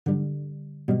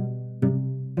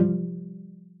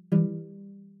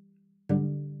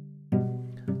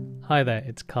Hi there,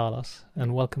 it's Carlos,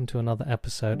 and welcome to another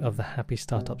episode of the Happy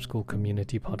Startup School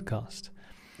Community Podcast.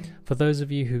 For those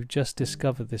of you who've just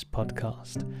discovered this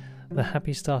podcast, the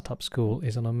Happy Startup School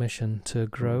is on a mission to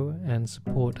grow and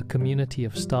support a community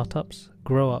of startups,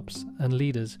 grow-ups, and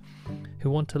leaders who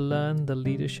want to learn the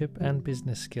leadership and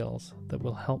business skills that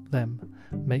will help them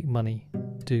make money,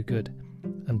 do good,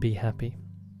 and be happy.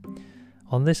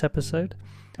 On this episode,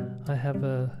 I have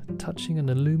a touching and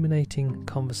illuminating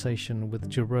conversation with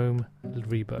Jerome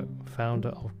Ribot, founder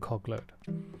of Cogload.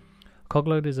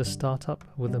 Cogload is a startup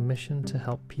with a mission to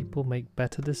help people make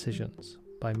better decisions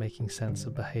by making sense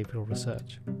of behavioral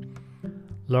research.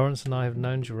 Lawrence and I have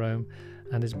known Jerome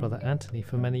and his brother Anthony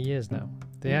for many years now.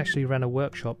 They actually ran a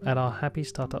workshop at our Happy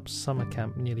Startup Summer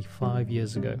Camp nearly 5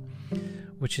 years ago,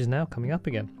 which is now coming up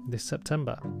again this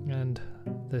September, and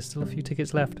there's still a few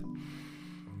tickets left.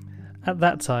 At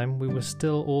that time, we were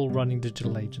still all running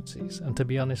digital agencies, and to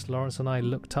be honest, Lawrence and I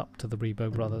looked up to the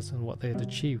Ribot brothers and what they had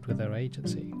achieved with their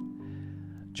agency.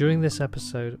 During this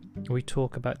episode, we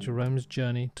talk about Jerome's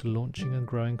journey to launching and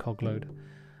growing Cogload,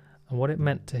 and what it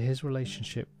meant to his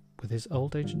relationship with his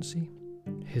old agency,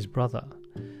 his brother,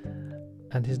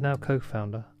 and his now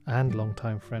co-founder and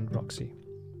longtime friend Roxy.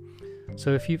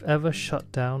 So if you've ever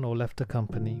shut down or left a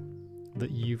company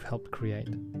that you've helped create,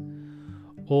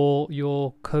 or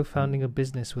you're co-founding a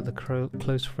business with a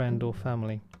close friend or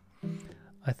family,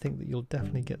 I think that you'll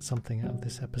definitely get something out of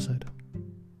this episode.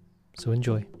 So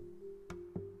enjoy.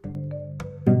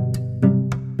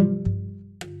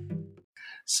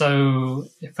 So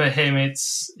for him,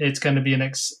 it's going to be an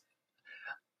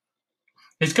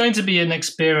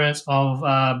experience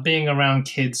of being around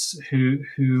kids who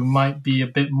might be a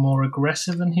bit more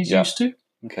aggressive than he's used to.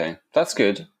 Okay, that's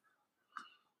good.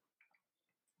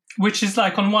 Which is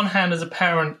like, on one hand, as a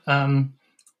parent, as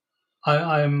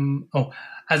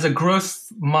a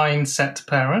growth mindset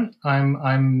parent, I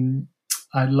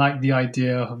like the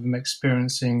idea of him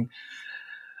experiencing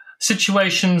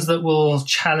situations that will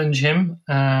challenge him,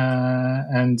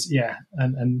 and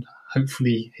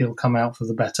hopefully he'll come out for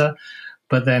the better.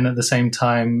 But then at the same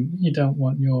time, you don't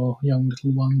want your young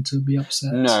little one to be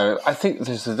upset. No, I think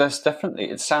there's definitely,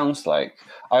 it sounds like,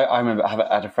 I remember I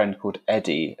had a friend called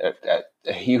Eddie.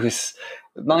 He was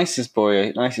the nicest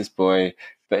boy,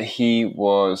 but he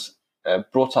was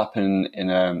brought up in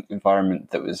an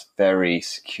environment that was very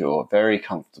secure, very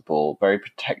comfortable, very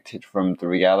protected from the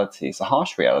realities, the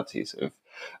harsh realities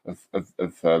of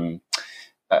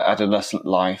adolescent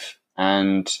life.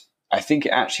 And I think it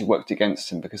actually worked against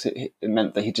him because it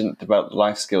meant that he didn't develop the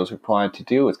life skills required to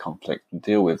deal with conflict and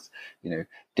deal with,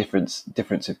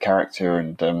 difference of character,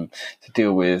 and to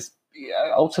deal with,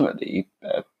 ultimately,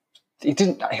 he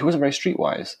wasn't very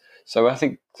streetwise. So I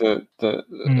think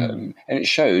and it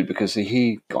showed, because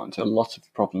he got into a lot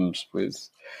of problems with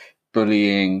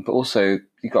bullying, but also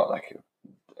he got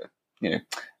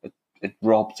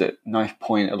robbed at knife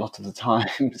point a lot of the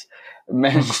times,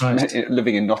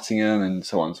 living in Nottingham and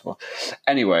so on and so forth.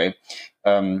 Anyway,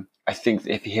 I think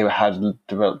that if he had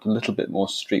developed a little bit more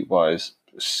streetwise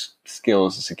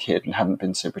skills as a kid and hadn't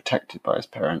been so protected by his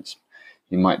parents,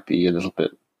 he might be a little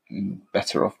bit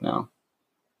better off now.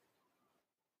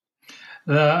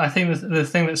 I think the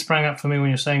thing that sprang up for me when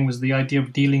you're saying was the idea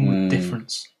of dealing with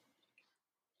difference,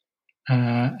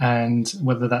 and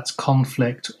whether that's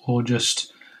conflict or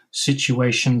just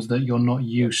situations that you're not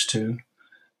used to,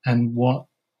 and what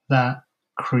that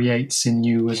creates in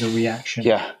you as a reaction.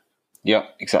 Yeah,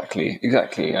 exactly.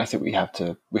 I think we have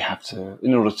to,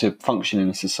 in order to function in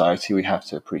a society, we have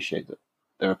to appreciate that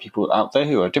there are people out there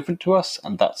who are different to us,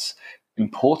 and that's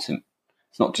important.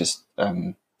 It's not just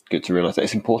good to realize that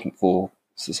it's important for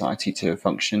society to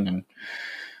function.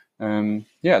 And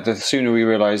the sooner we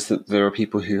realize that there are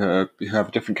people who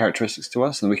have different characteristics to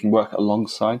us and we can work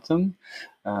alongside them,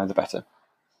 the better.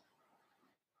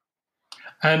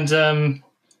 And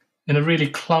in a really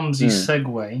clumsy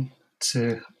segue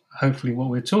to hopefully what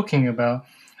we're talking about,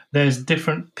 there's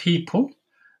different people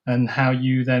and how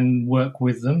you then work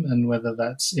with them, and whether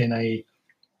that's in a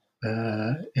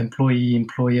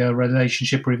employee-employer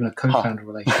relationship or even a co-founder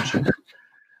relationship.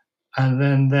 And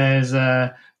then there's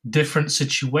different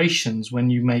situations when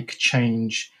you make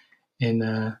change in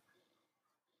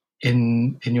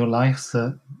your life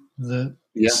that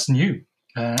is new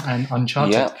and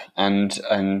uncharted. Yeah,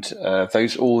 and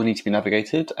those all need to be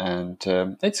navigated. And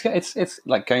it's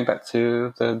like going back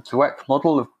to the WEC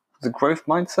model of the growth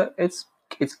mindset. It's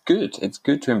good. It's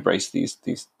good to embrace these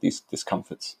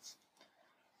discomforts.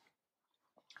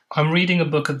 I'm reading a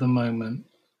book at the moment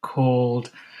called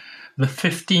The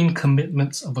 15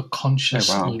 Commitments of a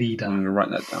Conscious Leader. I'm going to write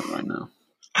that down right now.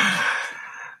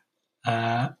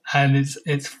 And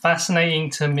it's fascinating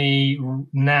to me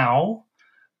now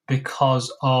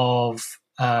because of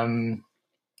I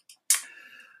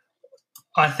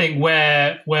think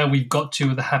where we've got to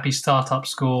with the Happy Startup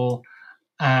School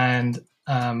and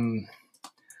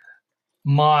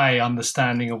my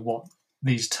understanding of what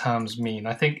these terms mean.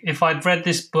 I think if I'd read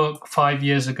this book 5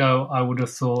 years ago, I would have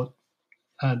thought,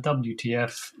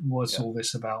 WTF, what's all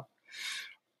this about?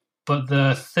 But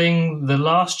the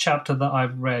last chapter that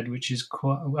I've read, which is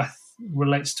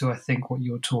relates to, I think, what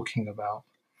you're talking about,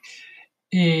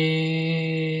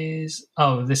 is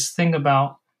this thing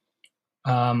about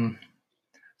I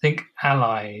think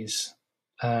allies,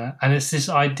 and it's this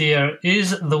idea: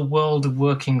 is the world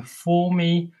working for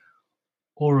me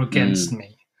or against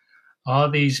me?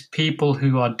 Are these people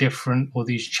who are different, or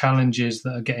these challenges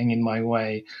that are getting in my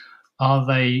way, are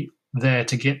they out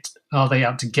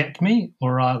to get me,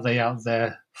 or are they out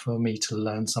there for me to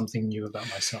learn something new about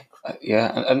myself?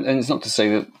 And it's not to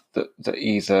say that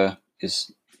either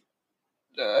is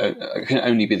can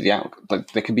only be the outcome.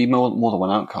 Like, there can be more than one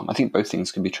outcome. I think both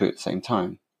things can be true at the same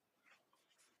time.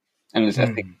 And I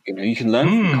think you can learn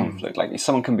from conflict. Like,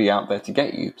 someone can be out there to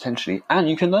get you potentially, and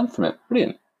you can learn from it.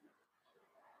 Brilliant.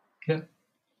 Yeah.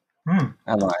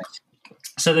 Allies.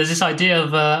 So there's this idea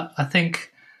of I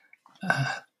think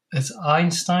it's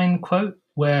Einstein quote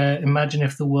where imagine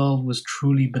if the world was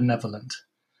truly benevolent,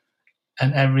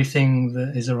 and everything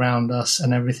that is around us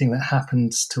and everything that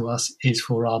happens to us is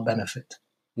for our benefit.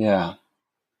 Yeah.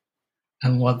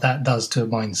 And what that does to a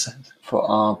mindset. For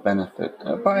our benefit.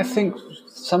 But I think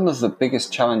some of the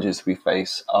biggest challenges we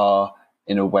face are,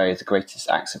 in a way, the greatest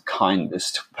acts of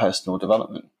kindness to personal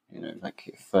development. Like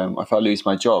if I lose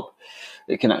my job,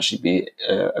 it can actually be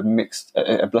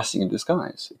a blessing in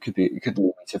disguise. It could lead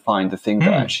me to find the thing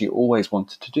that I actually always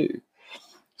wanted to do.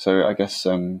 So I guess,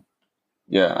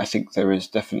 I think there's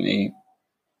definitely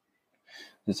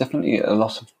a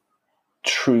lot of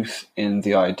truth in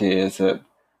the idea that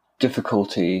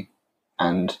difficulty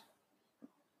and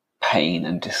pain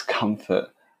and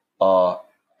discomfort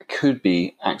could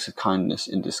be acts of kindness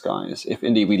in disguise, if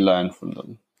indeed we learn from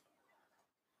them.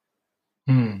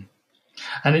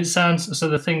 And it sounds so.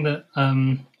 The thing that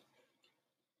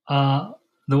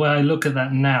the way I look at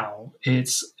that now,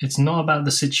 it's not about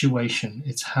the situation;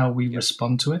 it's how we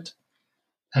respond to it,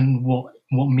 and what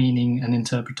meaning and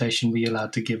interpretation we allow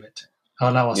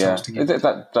ourselves to give it.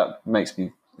 That makes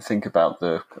me think about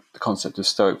the concept of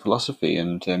Stoic philosophy,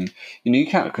 and you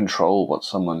can't control what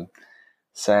someone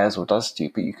says or does to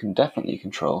you, but you can definitely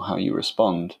control how you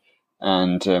respond.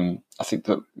 And I think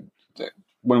that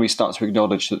when we start to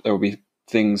acknowledge that there will be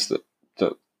things that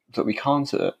we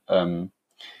can't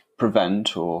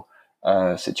prevent, or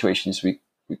situations we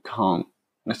can't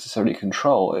necessarily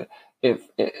control,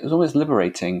 it's always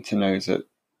liberating to know that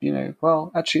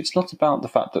well, actually, it's not about the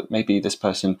fact that maybe this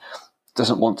person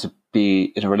doesn't want to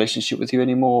be in a relationship with you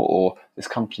anymore, or this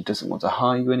company doesn't want to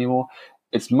hire you anymore.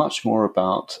 It's much more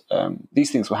about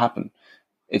these things will happen.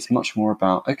 It's much more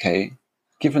about, okay,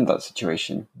 given that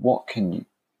situation, what can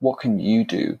you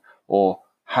do, or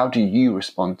how do you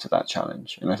respond to that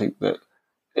challenge? And I think that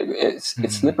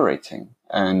it's liberating,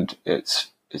 and it's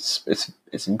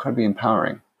incredibly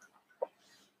empowering.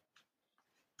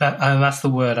 That's the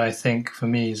word I think for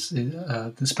me is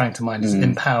that sprang to mind is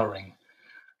empowering.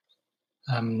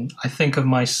 I think of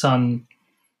my son.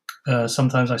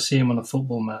 Sometimes I see him on a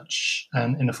football match,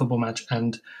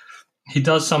 and he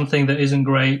does something that isn't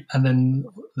great, and then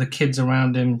the kids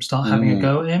around him start having a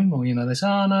go at him, or they say,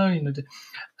 "Oh no," and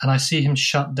I see him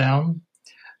shut down,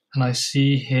 and I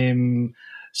see him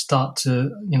start to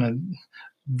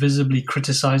visibly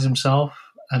criticize himself,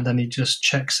 and then he just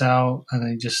checks out, and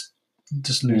he just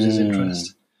loses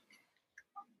interest.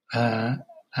 And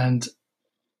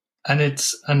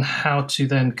how to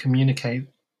then communicate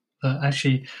that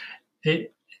actually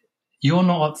you're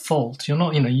not at fault. You're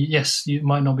not, yes, you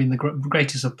might not be in the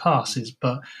greatest of passes,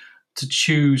 but to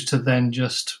choose to then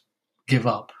just give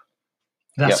up,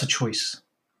 that's a choice.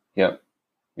 Yep.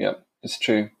 It's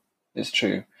true.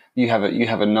 You have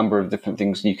a number of different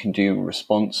things you can do in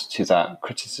response to that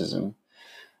criticism.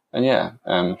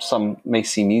 And some may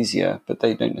seem easier, but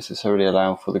they don't necessarily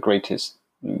allow for the greatest,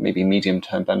 maybe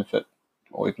medium-term benefit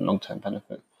or even long-term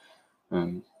benefit.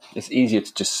 It's easier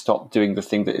to just stop doing the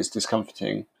thing that is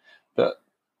discomforting. But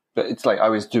it's like I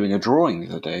was doing a drawing the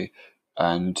other day,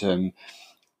 and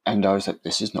I was like,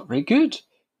 this is not very good.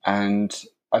 And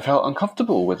I felt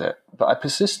uncomfortable with it, but I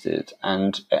persisted,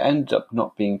 and it ended up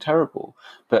not being terrible.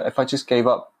 But if I just gave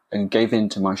up and gave in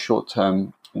to my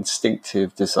short-term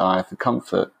instinctive desire for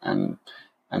comfort and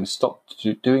stopped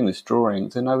doing this drawing,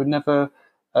 then I would never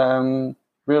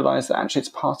realize that actually it's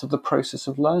part of the process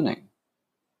of learning.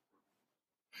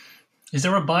 Is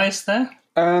there a bias there?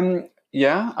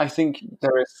 Yeah, I think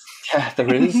there is. Yeah,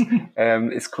 there is.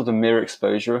 It's called the mirror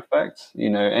exposure effect.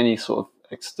 Any sort of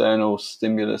external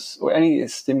stimulus or any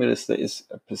stimulus that is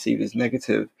perceived as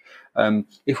negative,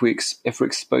 if we're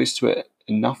exposed to it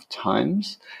enough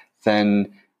times,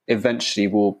 then eventually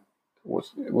we'll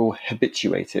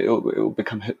habituate it. It will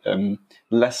become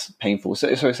less painful. So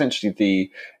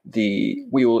essentially,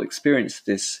 we will experience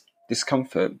this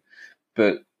discomfort,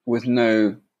 but with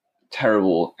no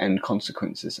terrible end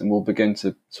consequences, and we'll begin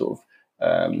to sort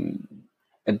of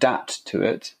adapt to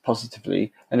it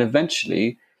positively, and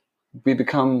eventually we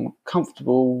become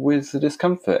comfortable with the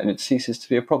discomfort and it ceases to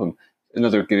be a problem.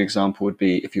 Another good example would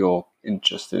be if you're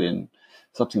interested in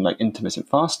something like intermittent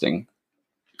fasting,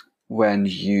 when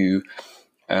you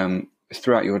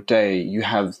throughout your day you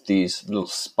have these little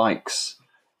spikes,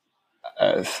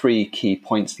 3 key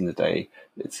points in the day.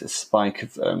 It's a spike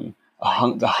of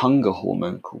the hunger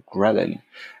hormone called ghrelin,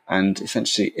 and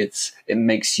essentially it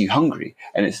makes you hungry,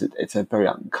 and it's a very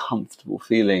uncomfortable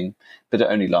feeling, but it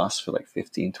only lasts for like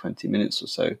 15-20 minutes or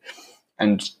so.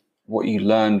 And what you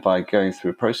learn by going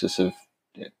through a process of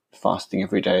fasting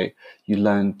every day, you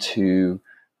learn to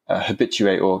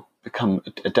habituate or become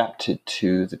adapted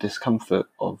to the discomfort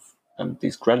of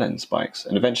these ghrelin spikes,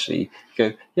 and eventually you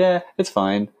go, yeah, it's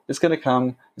fine, it's going to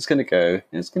come, it's going to go,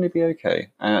 and it's going to be okay.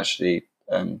 And actually,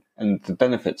 and the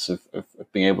benefits of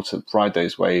being able to ride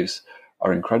those waves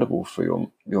are incredible for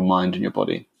your mind and your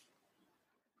body.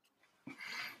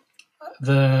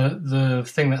 The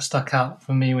thing that stuck out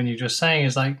for me when you were just saying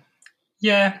is like,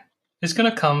 yeah, it's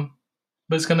going to come,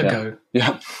 but it's going to go.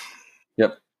 Yeah.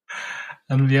 Yep.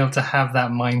 And be able to have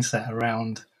that mindset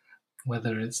around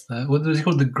whether it's what is it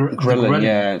called, the ghrelin.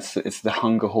 Yeah, it's the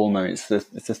hunger hormone. It's the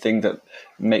thing that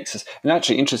makes us. And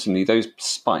actually, interestingly, those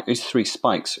 3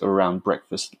 spikes are around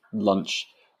breakfast, lunch,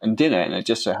 and dinner, and it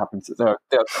just so happens that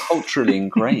they're culturally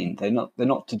ingrained. They're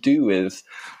not to do with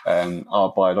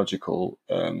our biological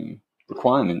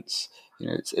requirements.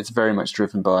 It's very much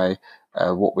driven by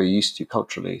what we're used to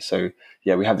culturally. So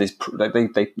yeah, we have this.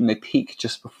 They peak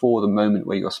just before the moment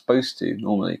where you're supposed to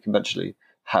normally, conventionally,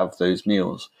 have those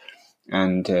meals.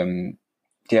 And and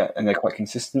they're quite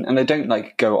consistent, and they don't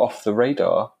like go off the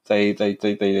radar. They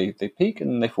peak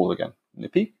and they fall again. And they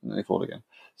peak and they fall again.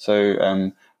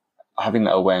 So having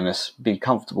that awareness, being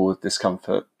comfortable with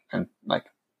discomfort, and like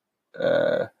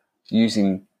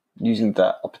using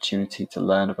that opportunity to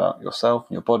learn about yourself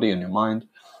and your body and your mind,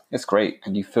 it's great,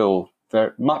 and you feel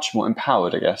very much more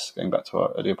empowered, I guess, going back to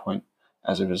our earlier point,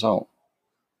 as a result.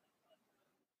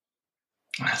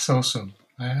 That's awesome.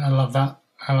 I love that.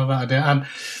 I love that idea. And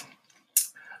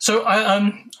so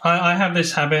I have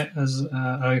this habit, as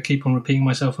I keep on repeating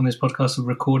myself on this podcast, of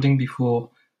recording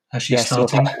before actually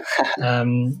starting,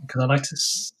 because I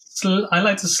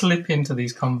like to slip into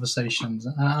these conversations.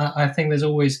 I think it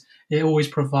always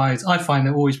provides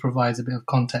a bit of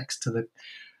context to the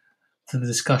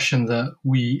discussion that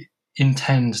we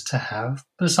intend to have,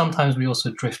 but sometimes we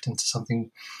also drift into something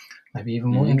maybe even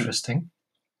more interesting.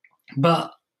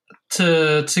 But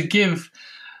to give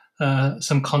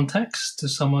some context to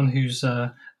someone who's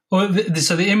so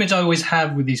the image I always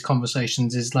have with these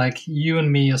conversations is like you and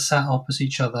me are sat opposite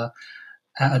each other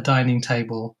at a dining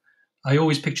table. I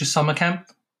always picture summer camp.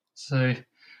 So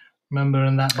remember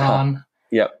in that barn,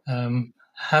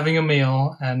 having a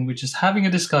meal, and we're just having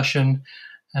a discussion,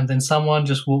 and then someone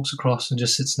just walks across and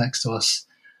just sits next to us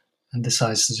and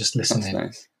decides to just listen in.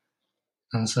 Nice.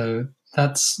 And so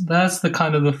that's the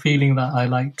kind of the feeling that I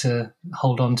like to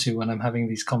hold on to when I'm having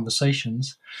these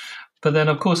conversations. But then,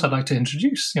 of course, I'd like to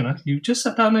introduce. You just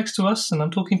sat down next to us, and I'm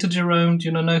talking to Jerome. Do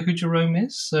you know who Jerome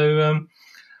is? So,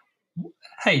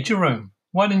 hey, Jerome,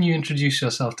 why don't you introduce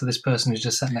yourself to this person who's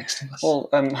just sat next to us? Well,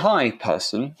 hi,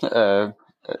 person.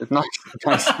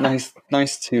 Nice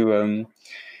to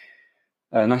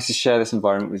share this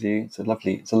environment with you. It's a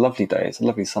lovely day. It's a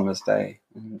lovely summer's day,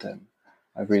 and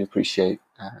I really appreciate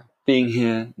being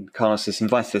here. And Carlos has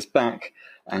invited us back,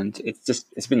 and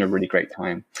it's been a really great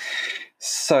time.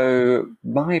 So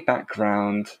my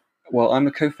background, well, I'm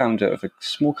a co-founder of a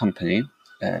small company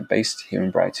based here in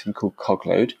Brighton called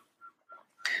Cogload.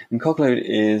 And Cogload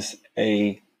is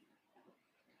it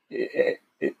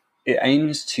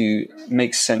aims to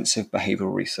make sense of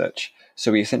behavioral research.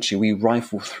 So we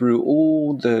rifle through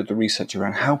all the research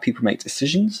around how people make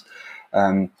decisions,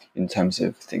 in terms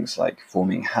of things like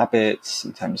forming habits,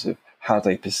 in terms of how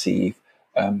they perceive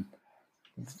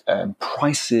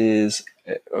prices,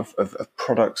 of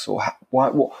products, or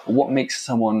what makes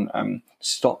someone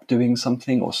stop doing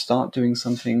something or start doing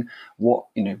something. What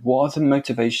are the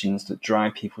motivations that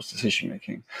drive people's decision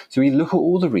making? So we look at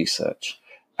all the research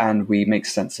and we make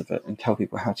sense of it and tell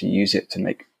people how to use it to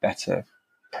make better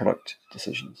product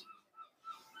decisions.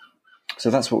 So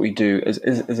that's what we do as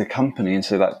a company, and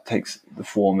so that takes the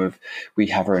form of, we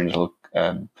have our own little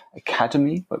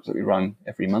academy that we run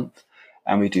every month,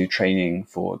 and we do training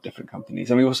for different companies.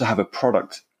 And we also have a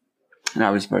product, and I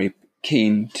was very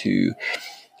keen to,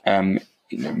 in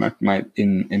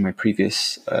my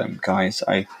previous guys,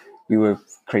 we were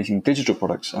creating digital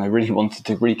products, and I really wanted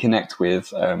to reconnect with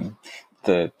some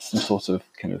sort of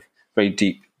kind of very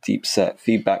deep set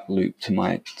feedback loop to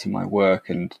my work,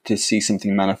 and to see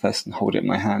something manifest and hold it in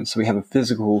my hand. So we have a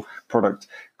physical product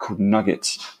called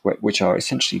Nuggets, which are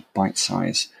essentially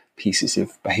bite-sized pieces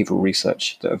of behavioral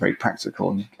research that are very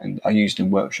practical and are used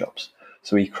in workshops.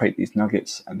 So we create these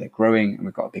nuggets, and they're growing, and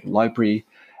we've got a big library,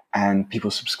 and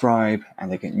people subscribe,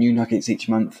 and they get new nuggets each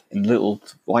month in little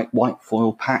white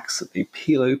foil packs that they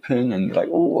peel open, and they're like,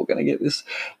 oh, we're going to get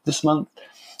this month.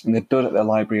 And they build up their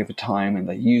library over time, and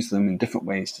they use them in different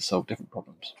ways to solve different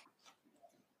problems.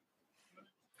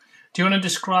 Do you want to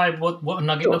describe what a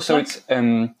nugget looks like?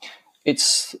 So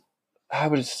it's how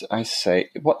would I say,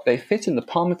 what they fit in the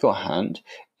palm of your hand.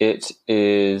 It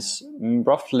is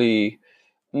roughly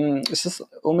it's just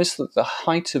almost the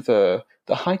height of an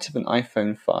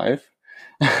iPhone 5,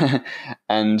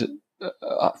 and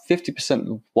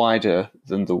 50% wider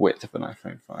than the width of an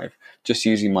iPhone 5. Just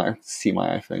using my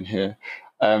iPhone here.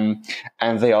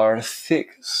 And they are a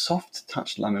thick, soft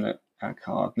touch laminate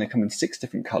card, and they come in 6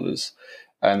 different colors,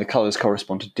 and the colors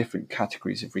correspond to different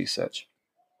categories of research.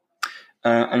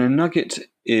 And a nugget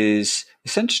is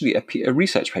essentially a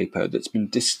research paper that's been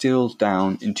distilled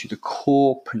down into the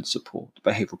core principle, the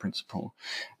behavioral principle,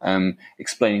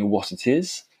 explaining what it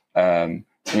is, an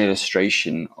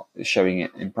illustration showing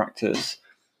it in practice,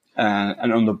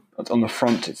 and on the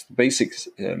front it's the basics.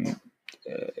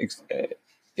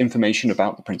 Information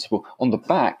about the principle. On the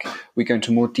back, we go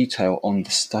into more detail on the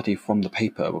study from the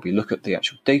paper, where we look at the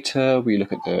actual data, we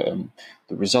look at the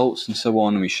results and so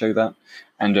on, and we show that,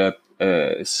 and a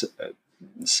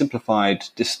simplified,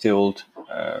 distilled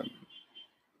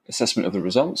assessment of the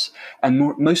results. And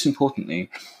most importantly,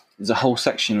 there's a whole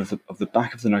section of the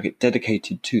back of the nugget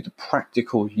dedicated to the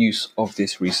practical use of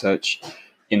this research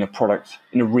in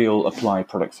a real applied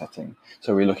product setting.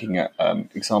 So we're looking at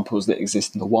examples that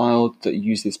exist in the wild that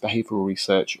use this behavioral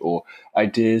research, or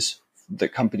ideas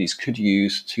that companies could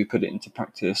use to put it into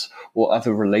practice, or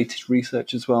other related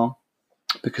research as well.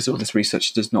 Because all this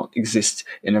research does not exist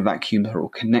in a vacuum, they're all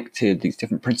connected. These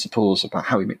different principles about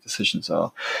how we make decisions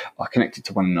are connected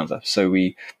to one another. So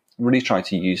we really try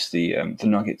to use the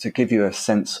nugget to give you a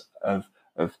sense of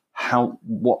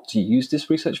what to use this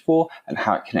research for, and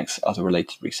how it connects to other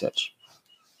related research.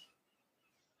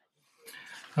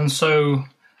 And so,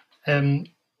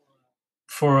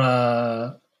 for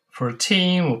a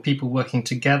team or people working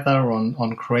together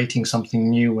on creating something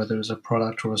new, whether it's a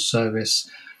product or a service,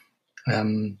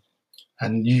 and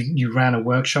you ran a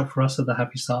workshop for us at the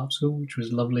Happy Startup School, which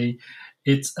was lovely.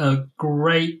 It's a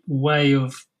great way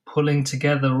of pulling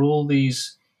together all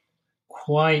these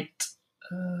quite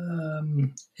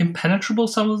impenetrable,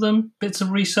 some of them, bits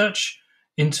of research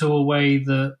into a way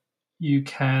that you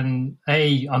can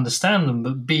A, understand them,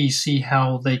 but B, see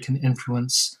how they can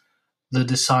influence the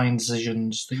design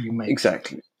decisions that you make.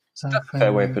 Exactly. That's a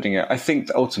fair way of putting it. I think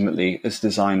that ultimately, as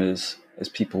designers, as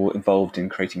people involved in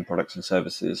creating products and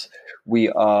services, we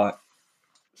are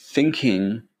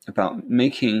thinking about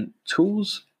making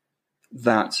tools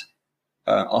that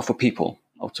are for people,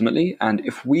 ultimately. And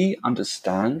if we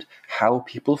understand how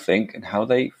people think and how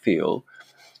they feel,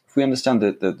 if we understand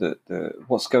the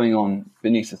what's going on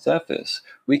beneath the surface,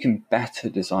 we can better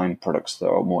design products that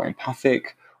are more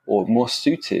empathic or more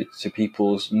suited to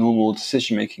people's normal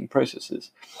decision-making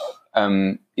processes. So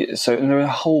and there are a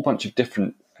whole bunch of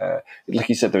different, like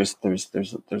you said,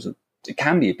 it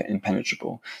can be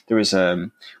impenetrable. There is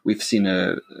we've seen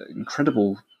a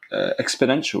incredible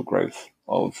exponential growth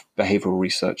of behavioral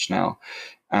research now,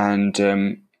 and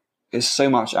there's so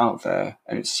much out there,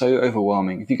 and it's so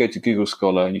overwhelming. If you go to Google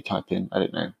Scholar and you type in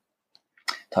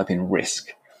risk,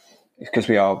 because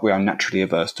we are naturally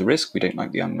averse to risk, we don't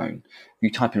like the unknown. If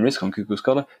you type in risk on Google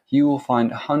Scholar, you will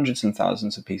find hundreds and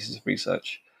thousands of pieces of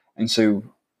research. And so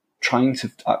trying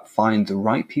to find the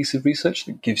right piece of research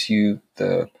that gives you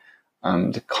the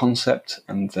concept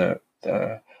and the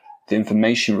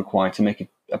information required to make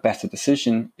a better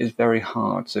decision is very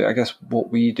hard. So I guess what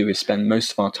we do is spend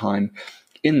most of our time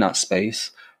in that space,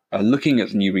 looking at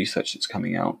the new research that's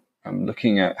coming out,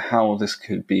 looking at how this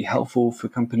could be helpful for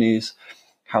companies,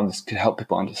 how this could help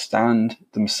people understand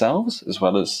themselves as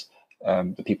well as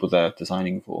the people they're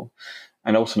designing for,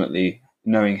 and ultimately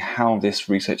knowing how this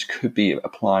research could be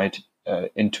applied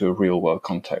into a real world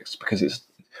context, because it's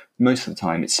most of the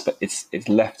time it's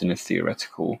left in a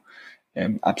theoretical,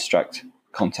 abstract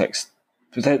context,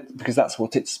 because that's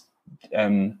what its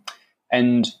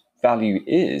end value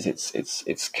is.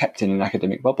 It's kept in an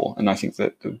academic bubble, and I think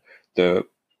that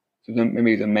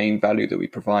maybe the main value that we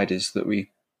provide is that we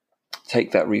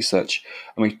take that research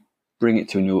and we bring it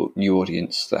to a new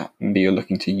audience that maybe are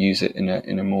looking to use it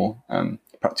in a more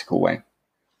practical way.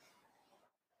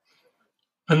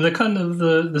 And the kind of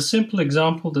the simple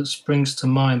example that springs to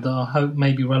mind that I hope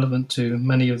may be relevant to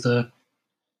many of the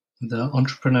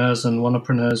entrepreneurs and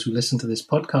wantrepreneurs who listen to this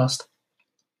podcast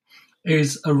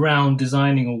is around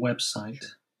designing a website.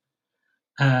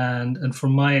 And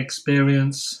from my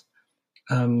experience,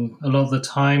 a lot of the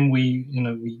time we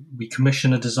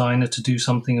commission a designer to do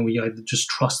something, and we either just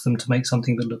trust them to make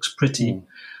something that looks pretty,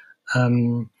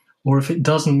 or if it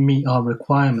doesn't meet our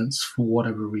requirements for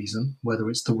whatever reason, whether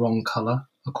it's the wrong color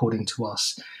according to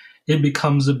us, it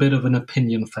becomes a bit of an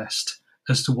opinion fest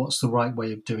as to what's the right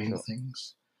way of doing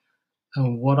things.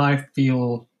 And what I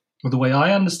feel, or the way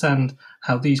I understand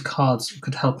how these cards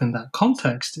could help in that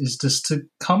context, is just to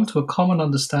come to a common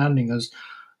understanding as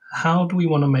how do we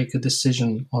want to make a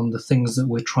decision on the things that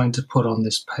we're trying to put on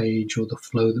this page, or the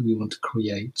flow that we want to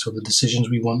create, or the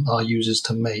decisions we want our users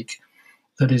to make,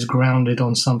 that is grounded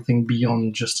on something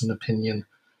beyond just an opinion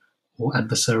or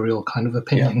adversarial kind of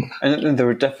opinion. Yeah. And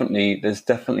there's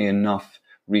definitely enough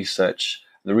research.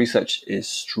 The research is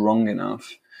strong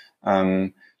enough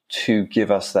to give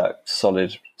us that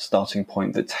solid starting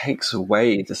point that takes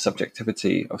away the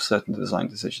subjectivity of certain design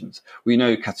decisions. We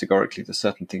know categorically that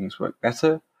certain things work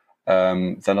better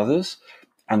than others,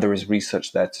 and there is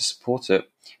research there to support it.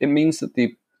 It means that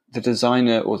the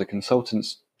designer or the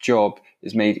consultant's job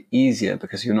is made easier,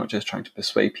 because you're not just trying to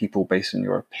persuade people based on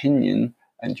your opinion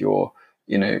and your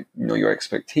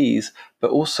expertise, but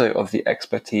also of the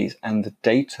expertise and the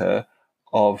data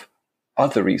of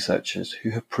other researchers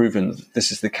who have proven that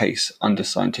this is the case under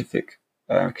scientific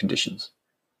conditions.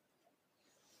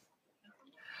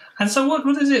 And so what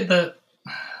is it that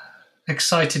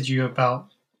excited you about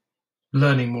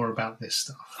learning more about this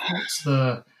stuff?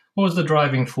 What was the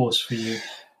driving force for you?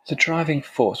 The driving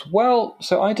force? Well,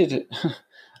 so I did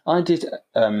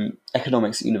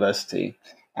economics at university,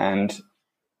 and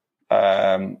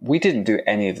we didn't do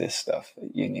any of this stuff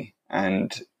at uni.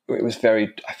 And it was I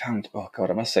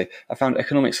found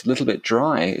economics a little bit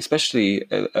dry, especially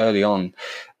early on,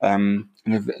 and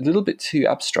a little bit too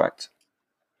abstract.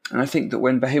 And I think that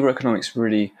when behavioral economics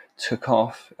really took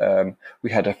off,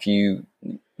 we had a few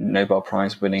Nobel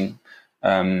Prize winning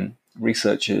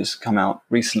researchers come out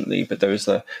recently, but there was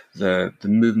the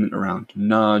movement around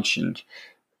nudge and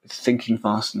thinking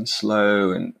fast and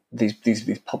slow, and these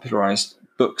popularized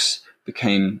books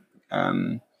became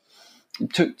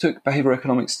took behavioral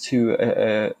economics to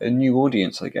a new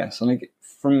audience, I guess. And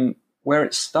from where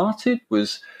it started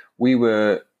was I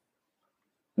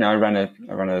ran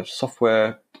a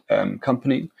software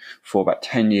company for about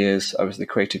 10 years. I was the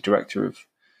creative director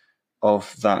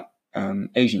of that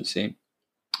agency.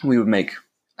 We would make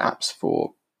apps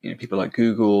for people like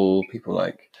Google, people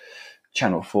like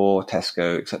Channel 4,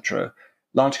 Tesco, etc.,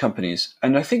 large companies.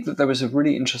 And I think that there was a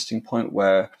really interesting point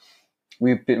where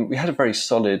we had a very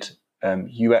solid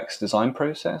UX design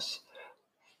process.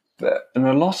 And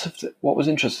a lot of what was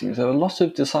interesting is there were a lot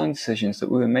of design decisions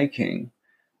that we were making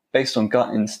based on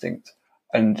gut instinct.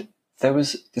 And there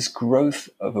was this growth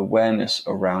of awareness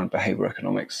around behavioral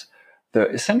economics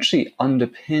that essentially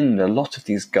underpinned a lot of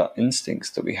these gut instincts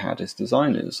that we had as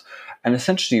designers. And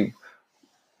essentially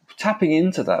tapping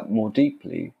into that more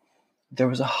deeply, there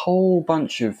was a whole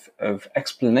bunch of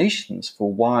explanations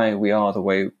for why we are the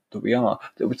way that we are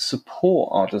that would support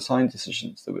our design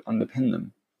decisions, that would underpin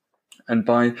them. And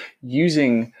by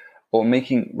using or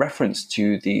making reference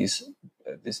to these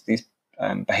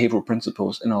behavioral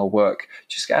principles in our work,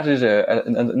 just added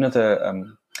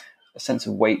another sense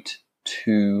of weight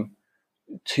to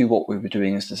what we were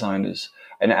doing as designers,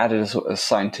 and it added a sort of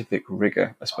scientific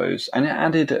rigor, I suppose, and it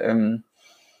added a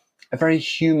very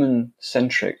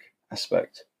human-centric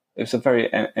aspect. It was a very,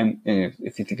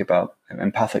 if you think about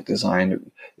empathic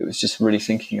design, it was just really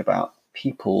thinking about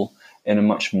people in a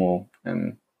much more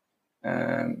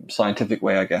scientific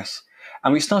way, I guess.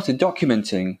 And we started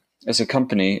documenting as a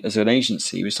company, as an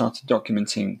agency. We started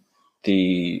documenting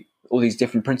all these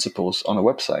different principles on a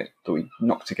website that we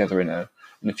knocked together in a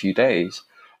few days.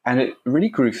 And it really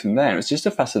grew from there. It was just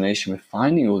a fascination with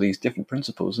finding all these different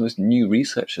principles and this new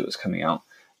research that was coming out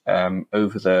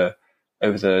over the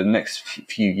next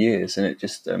few years, and it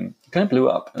just kind of blew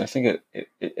up. And I think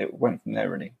it went from there,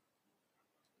 really.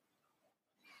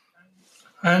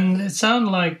 And it sounded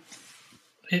like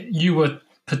you were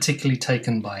particularly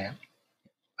taken by it,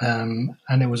 and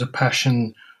it was a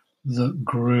passion that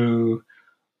grew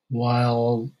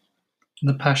while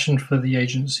the passion for the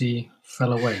agency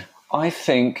fell away. I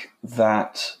think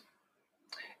that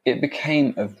it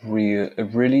became a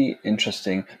really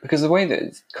interesting, because the way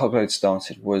that Cogload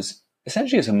started was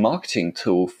essentially as a marketing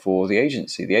tool for the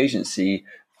agency. The agency,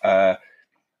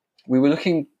 we were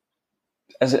looking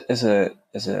as a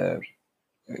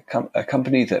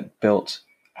company that built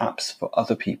apps for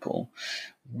other people.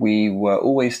 We were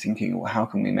always thinking, well, how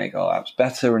can we make our apps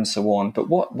better and so on? But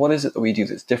what is it that we do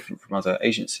that's different from other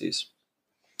agencies?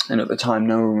 And at the time,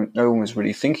 no one was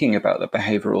really thinking about the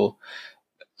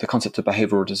concept of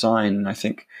behavioral design. And I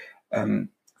think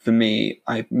for me,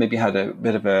 I maybe had a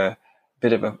bit of an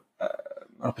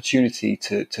opportunity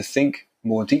to think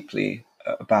more deeply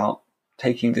about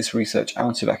taking this research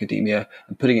out of academia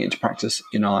and putting it into practice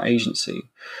in our agency.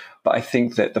 But I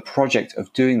think that the project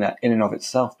of doing that in and of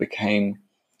itself became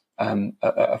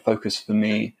a focus for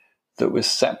me that was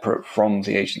separate from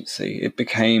the agency. It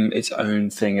became its own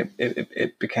thing.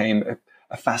 It became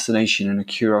a fascination and a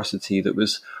curiosity that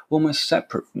was almost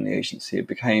separate from the agency. It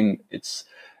became its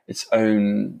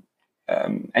own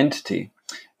entity.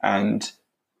 And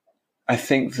I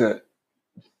think that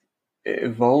it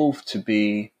evolved to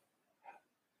be,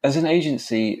 as an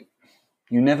agency,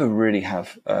 you never really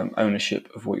have ownership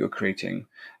of what you're creating.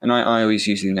 And I always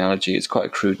use the analogy, it's quite a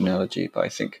crude analogy, but I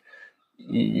think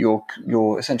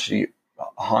you're essentially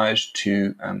hired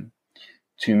to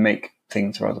make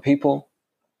things for other people,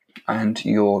 and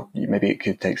maybe it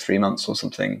could take 3 months or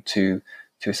something to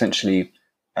essentially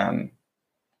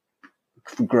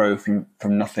grow from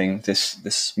nothing this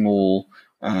small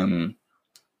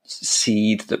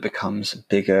seed that becomes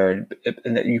bigger,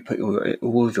 and that you put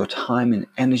all of your time and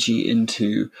energy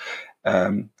into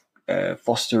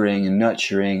fostering and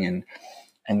nurturing,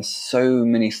 and so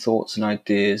many thoughts and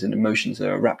ideas and emotions that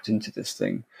are wrapped into this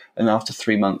thing. And after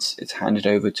 3 months, it's handed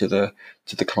over to the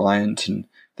client, and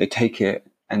they take it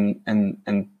and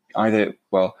either,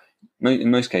 well,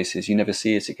 in most cases, you never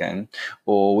see it again,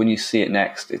 or when you see it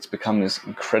next, it's become this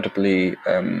incredibly,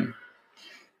 I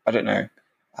don't know,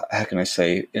 how can I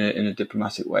say in a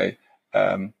diplomatic way,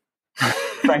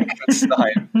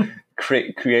 Frankenstein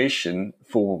creation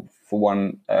for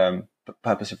one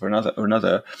purpose or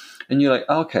another, and you're like,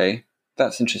 oh, okay,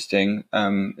 that's interesting.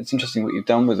 It's interesting what you've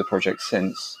done with the project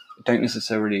since. I don't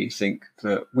necessarily think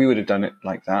that we would have done it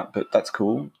like that, but that's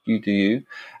cool. You do you,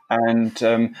 and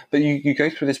but you go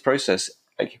through this process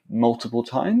like multiple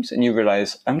times, and you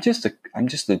realize I'm just a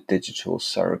digital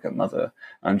surrogate mother.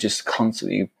 I'm just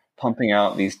constantly pumping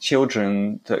out these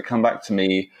children that come back to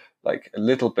me like a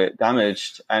little bit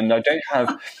damaged, and I don't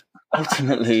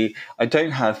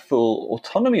have full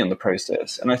autonomy on the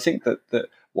process. And I think that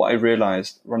what I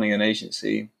realized running an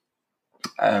agency,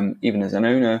 even as an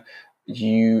owner,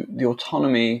 the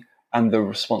autonomy and the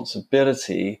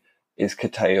responsibility is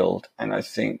curtailed. And I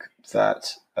think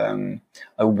that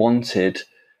I wanted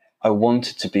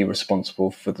to be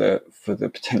responsible for the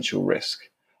potential risk.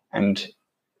 And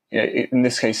in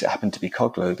this case, it happened to be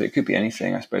Cogload, but it could be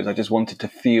anything, I suppose. I just wanted to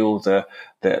feel the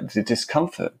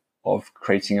discomfort of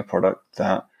creating a product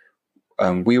that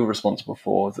we were responsible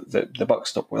for, that the buck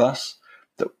stopped with us,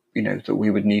 that we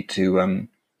would need to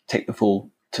take the full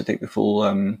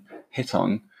hit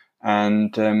on,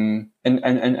 and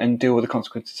deal with the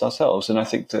consequences ourselves. And I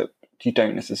think that you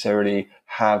don't necessarily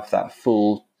have that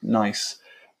full nice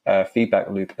feedback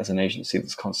loop as an agency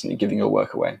that's constantly giving your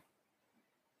work away.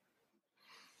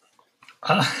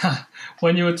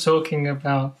 When you were talking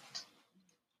about,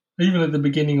 even at the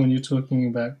beginning, when you're talking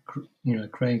about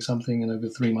creating something and over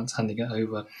 3 months handing it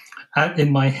over,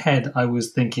 in my head I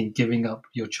was thinking giving up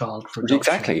your child for adoption.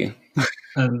 Exactly.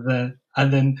 and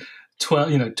then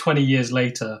 20 years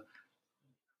later,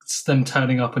 it's them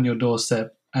turning up on your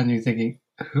doorstep, and you're thinking,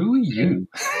 who are you?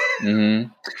 Mm-hmm.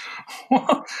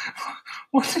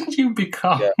 What did you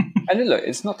become? Yeah. And look,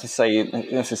 it's not to say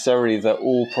necessarily that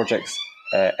all projects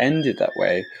ended that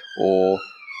way, or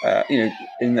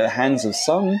in the hands of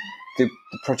some, the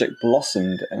project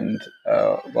blossomed, and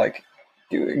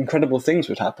incredible things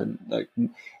would happen.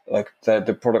 Like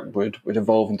the product would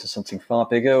evolve into something far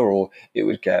bigger, or it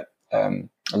would get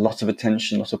a lot of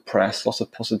attention, lots of press, lots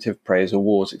of positive praise,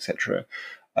 awards, etc.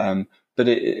 But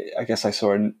I guess I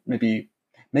saw maybe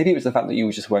it was the fact that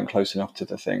you just weren't close enough to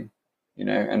the thing.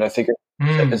 And I think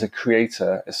as a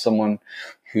creator, as someone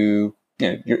who,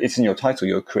 it's in your title,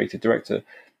 you're a creative director,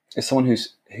 as someone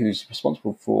who's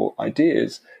responsible for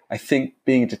ideas, I think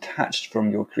being detached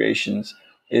from your creations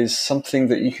is something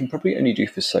that you can probably only do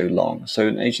for so long. So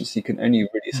an agency can only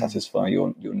really satisfy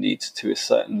your needs to a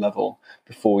certain level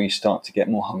before you start to get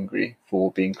more hungry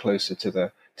for being closer to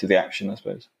the action, I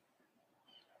suppose.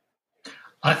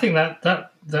 I think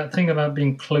that thing about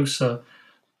being closer,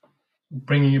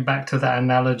 bringing you back to that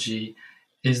analogy,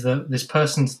 is that this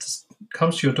person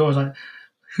comes to your door and is like,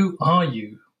 who are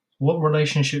you? What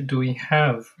relationship do we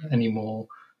have anymore?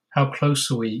 How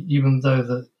close are we? Even though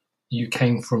that you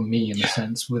came from me, in a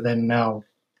sense, we're then now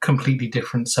completely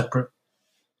different, separate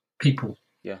people.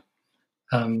 Yeah.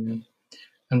 And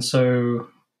so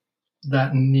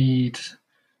that need,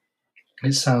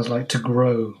 it sounds like, to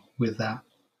grow with that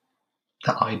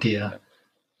idea,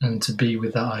 and to be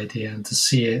with that idea and to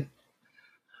see it.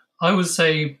 I would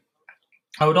say,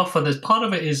 I would offer this. Part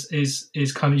of it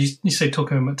is kind of, you say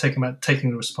talking about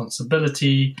taking the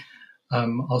responsibility.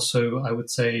 Also, I would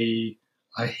say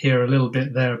I hear a little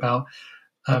bit there about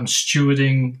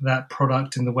stewarding that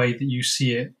product in the way that you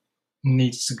see it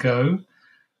needs to go.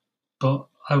 But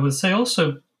I would say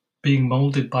also being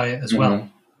molded by it as well.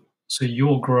 So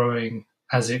you're growing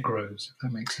as it grows, if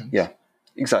that makes sense. Yeah,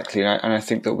 exactly. And I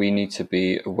think that we need to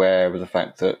be aware of the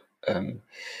fact that,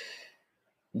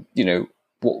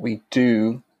 what we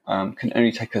do can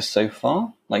only take us so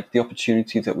far. Like the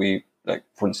opportunity that we, like,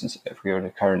 for instance, if we are in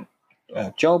a current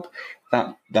job,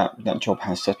 that job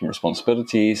has certain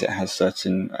responsibilities, it has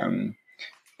certain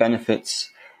benefits,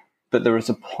 but there is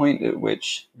a point at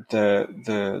which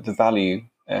the value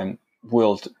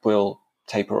will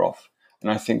taper off.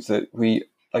 And I think that we,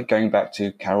 like going back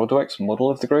to Carol Dweck's model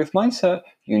of the growth mindset,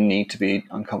 you need to be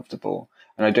uncomfortable.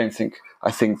 And I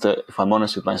think that if I'm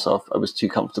honest with myself, I was too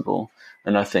comfortable.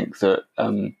 And I think that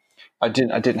I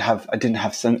didn't have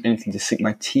anything to sink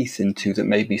my teeth into that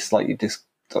made me slightly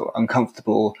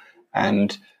uncomfortable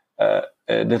and a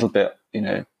little bit,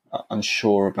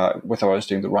 unsure about whether I was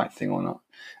doing the right thing or not.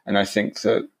 And I think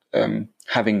that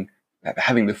having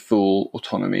the full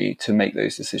autonomy to make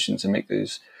those decisions and make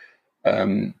those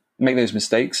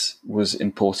mistakes was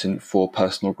important for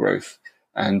personal growth.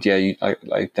 And yeah,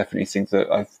 I definitely think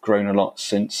that I've grown a lot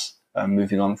since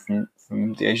moving on from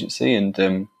the agency,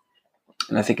 and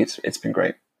I think it's been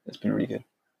great. It's been really good.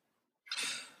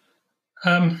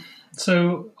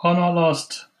 So on our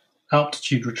last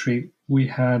altitude retreat, we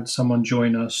had someone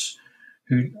join us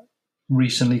who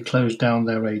recently closed down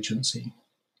their agency,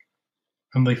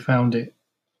 and they found it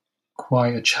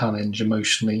quite a challenge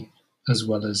emotionally as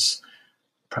well as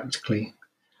practically,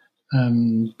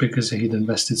 because he'd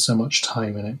invested so much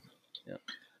time in it. Yeah.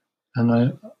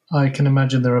 And I can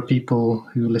imagine there are people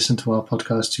who listen to our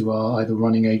podcast who are either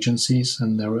running agencies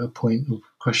and they're at a point of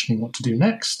questioning what to do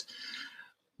next,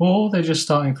 or they're just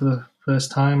starting for the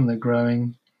first time and they're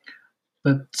growing,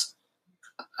 but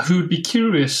who would be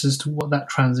curious as to what that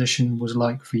transition was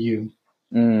like for you,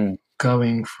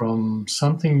 going from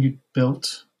something you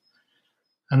built,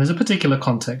 and there's a particular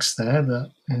context there that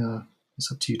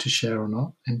it's up to you to share or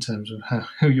not in terms of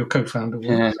who your co-founder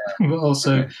was, but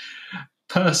also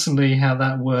personally how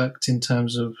that worked in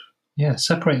terms of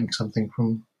separating something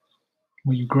from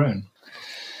what you've grown.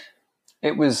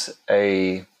 It was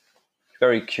a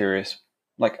very curious,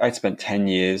 like I'd spent 10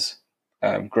 years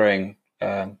growing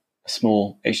a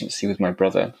small agency with my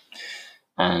brother,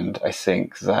 and I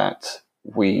think that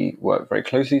we worked very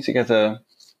closely together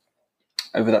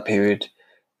over that period,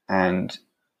 and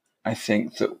I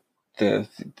think that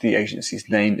the agency's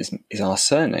name is our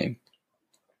surname.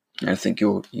 And I think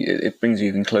it brings you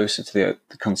even closer to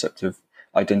the concept of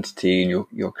identity and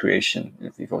your creation.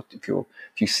 If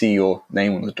you see your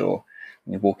name on the door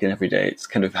and you walk in every day,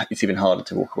 it's even harder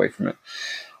to walk away from it.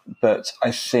 But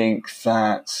I think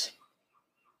that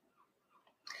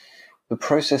the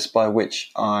process by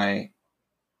which when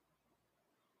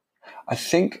I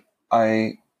think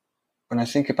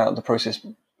about the process,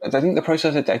 I think the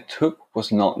process that I took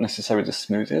was not necessarily the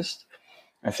smoothest.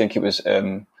 I think it was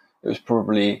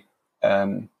probably.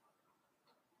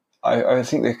 I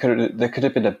think there could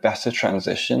have been a better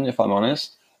transition, if I'm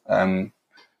honest. In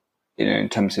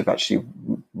terms of actually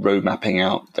road mapping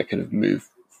out, they could have moved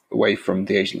away from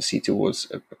the agency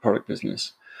towards a product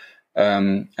business.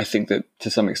 I think that to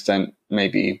some extent,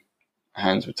 maybe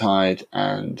hands were tied,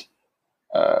 and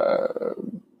there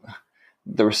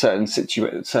were certain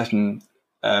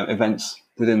events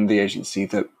within the agency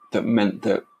that meant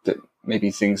that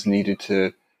maybe things needed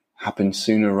to happen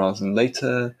sooner rather than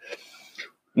later.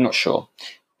 I'm not sure.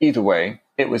 Either way,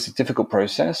 it was a difficult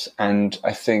process, and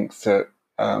I think that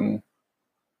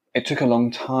it took a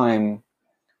long time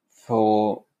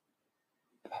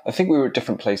I think we were at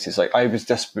different places. Like, I was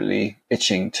desperately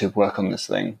itching to work on this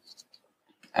thing.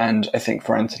 And I think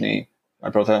for Anthony, my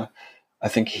brother, I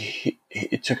think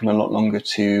it took him a lot longer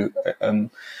to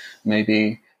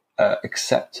maybe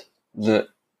accept that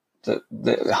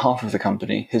half of the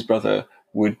company, his brother,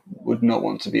 would not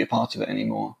want to be a part of it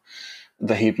anymore.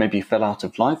 That he maybe fell out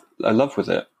of love with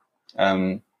it.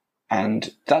 And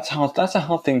that's hard. That's a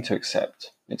hard thing to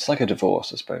accept. It's like a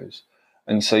divorce, I suppose.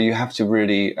 And so you have to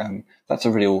really,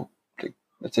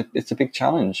 it's a big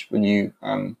challenge when you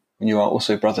are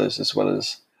also brothers as well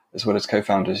as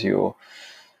co-founders. You're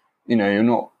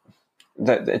not,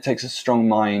 that it takes a strong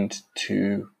mind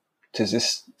to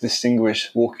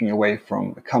distinguish walking away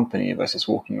from a company versus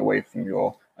walking away from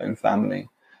your own family.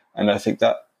 And I think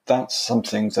that's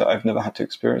something that I've never had to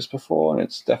experience before. And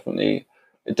it definitely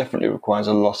requires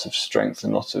a lot of strength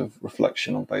and a lot of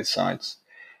reflection on both sides.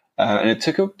 And it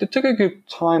took a good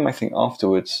time, I think,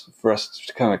 afterwards for us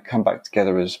to kind of come back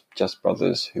together as just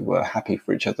brothers who were happy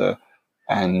for each other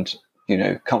and,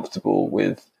 comfortable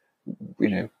with,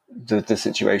 the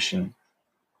situation.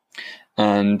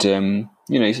 And,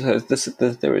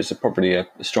 there is probably a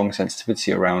strong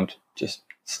sensitivity around just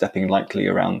stepping lightly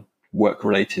around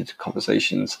work-related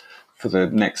conversations for the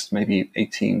next maybe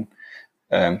 18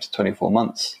 to 24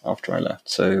 months after I left.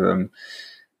 So,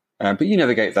 but you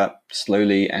navigate that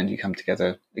slowly and you come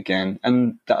together again.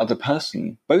 And that other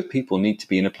person, both people need to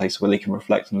be in a place where they can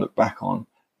reflect and look back on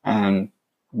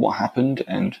what happened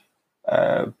and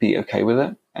be okay with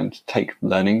it and take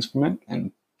learnings from it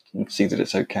and see that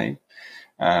it's okay.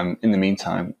 In the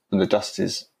meantime, when the dust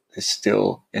is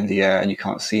still in the air and you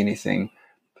can't see anything,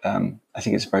 I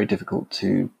think it's very difficult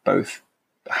to both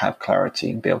have clarity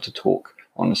and be able to talk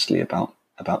honestly about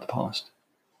the past.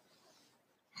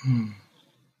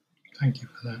 Thank you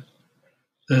for that.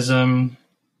 There's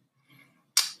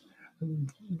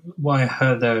what I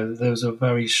heard there was a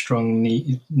very strong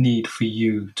need for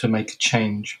you to make a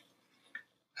change,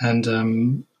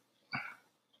 and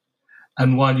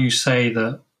while you say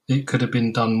that it could have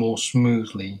been done more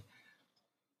smoothly,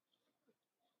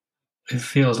 it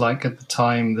feels like at the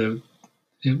time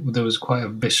there was quite a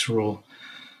visceral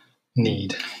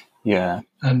need. Yeah,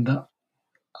 and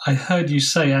I heard you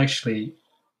say actually.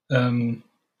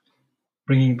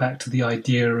 Bringing back to the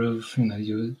idea of,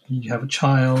 you have a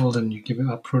child and you give it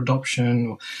up for adoption,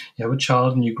 or you have a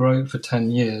child and you grow it for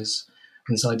 10 years,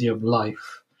 and this idea of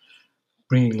life,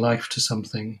 bringing life to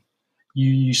something.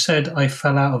 You said, I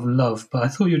fell out of love, but I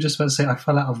thought you were just about to say, I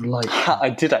fell out of life. I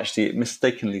did actually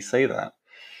mistakenly say that.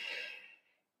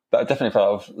 But I definitely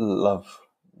fell out of love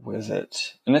with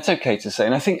it. And it's okay to say.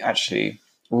 And I think actually,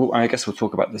 I guess we'll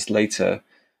talk about this later,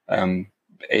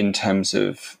 in terms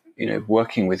of,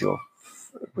 working with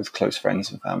close friends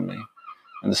and family,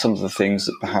 and some of the things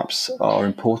that perhaps are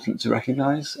important to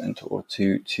recognize and to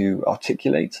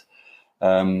articulate.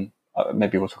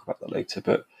 Maybe we'll talk about that later,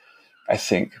 but I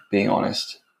think being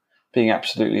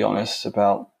absolutely honest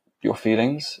about your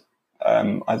feelings.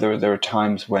 There are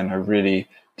times when I really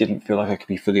didn't feel like I could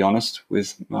be fully honest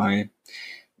with my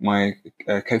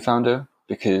co-founder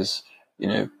because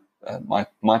my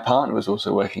partner was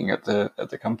also working at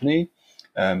the company.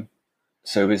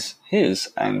 So was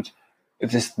his, and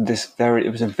it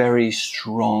was a very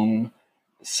strong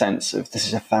sense of this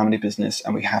is a family business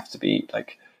and we have to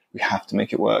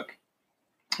make it work.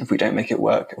 If we don't make it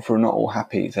work, if we're not all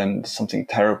happy, then something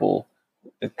terrible,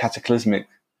 cataclysmic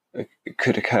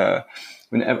could occur.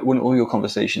 When all your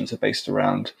conversations are based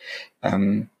around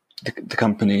the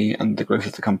company and the growth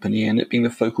of the company and it being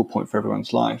the focal point for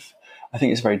everyone's life, I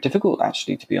think it's very difficult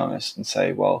actually to be honest and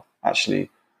say, well, actually,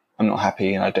 I'm not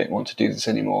happy and I don't want to do this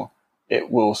anymore. It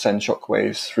will send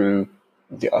shockwaves through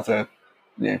the other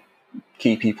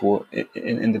key people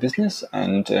in the business,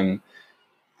 and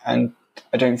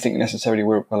I don't think necessarily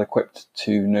we're well equipped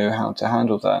to know how to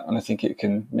handle that. And I think it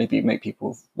can maybe make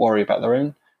people worry about their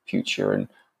own future and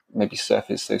maybe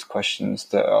surface those questions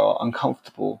that are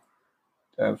uncomfortable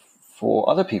for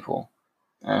other people.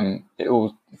 It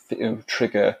will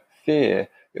trigger fear.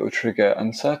 It will trigger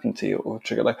uncertainty. It will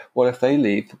trigger what if they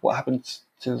leave? What happens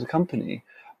to the company?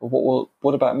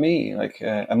 What about me?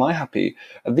 Am I happy?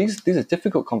 And these are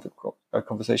difficult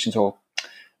conversations or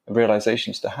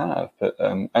realizations to have, but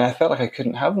and I felt like I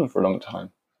couldn't have them for a long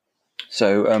time.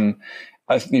 So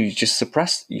you just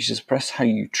suppress how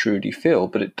you truly feel,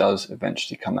 but it does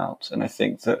eventually come out. And I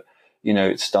think that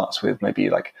it starts with maybe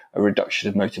like a reduction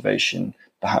of motivation.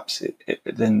 Perhaps it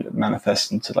then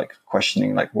manifests into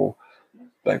questioning,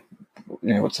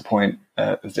 what's the point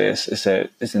of this? Is there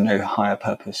no higher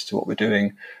purpose to what we're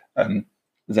doing?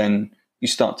 Then you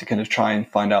start to kind of try and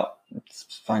find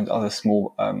other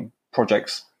small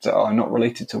projects that are not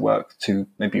related to work to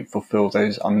maybe fulfill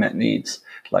those unmet needs.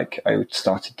 Like I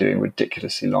started doing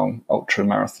ridiculously long ultra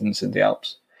marathons in the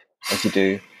Alps, as you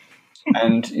do.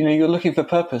 And, you're looking for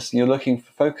purpose and you're looking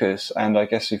for focus. And I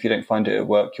guess if you don't find it at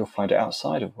work, you'll find it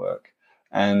outside of work.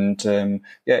 And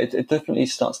it definitely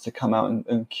starts to come out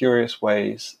in curious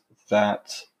ways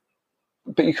but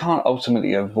you can't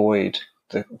ultimately avoid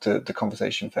the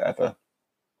conversation forever.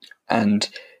 And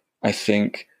I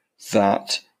think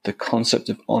that the concept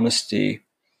of honesty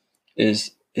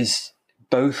is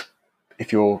both,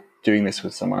 if you're doing this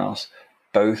with someone else,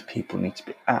 both people need to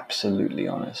be absolutely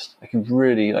honest. Like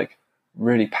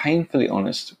really painfully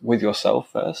honest with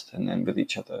yourself first and then with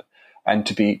each other, and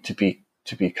to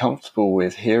be comfortable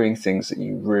with hearing things that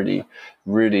you really,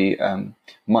 really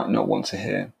might not want to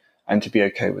hear, and to be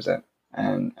okay with it,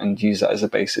 and use that as a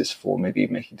basis for maybe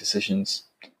making decisions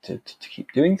to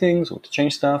keep doing things, or to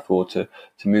change stuff, or to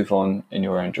move on in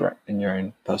your own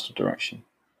personal direction.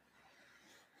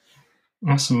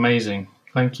 That's amazing.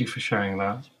 Thank you for sharing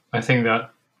that. I think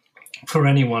that for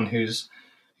anyone who's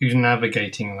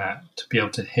navigating that, to be able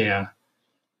to hear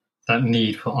that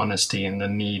need for honesty and the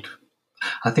need,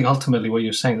 I think ultimately what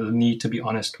you're saying, the need to be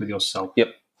honest with yourself.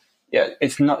 Yep. Yeah,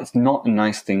 it's not a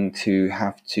nice thing to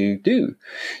have to do.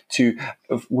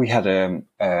 We had a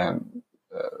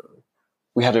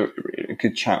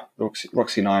good chat,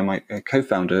 Roxy and I, my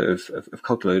co-founder of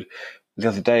Cogload, the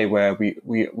other day, where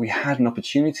we had an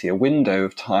opportunity, a window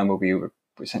of time where we were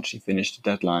essentially finished a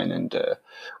deadline, and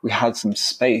we had some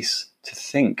space to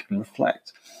think and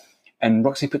reflect. And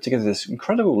Roxy put together this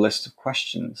incredible list of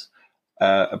questions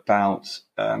about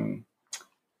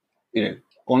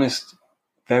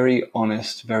very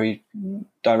honest, very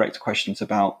direct questions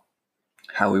about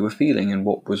how we were feeling and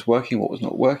what was working, what was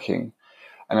not working.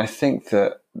 And I think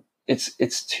that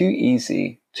it's too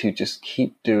easy to just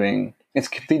keep doing. It's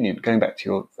convenient, going back to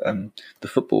your the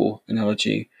football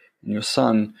analogy, and your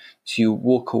son, to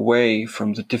walk away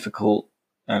from the difficult,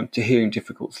 to hearing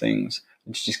difficult things,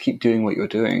 and to just keep doing what you're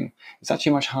doing. It's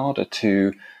actually much harder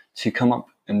to come up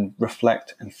and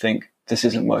reflect and think, this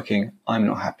isn't working, I'm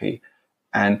not happy,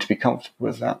 and to be comfortable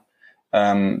with that.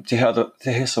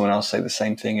 To hear someone else say the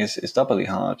same thing is doubly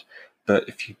hard. But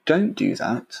if you don't do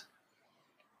that,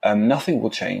 nothing will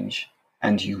change,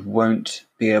 and you won't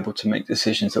be able to make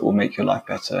decisions that will make your life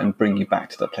better and bring you back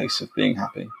to the place of being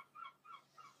happy.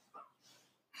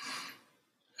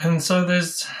 And so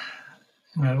there's,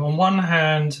 on one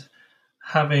hand,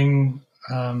 having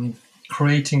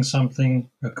creating something,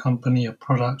 a company, a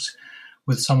product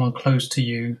with someone close to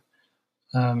you,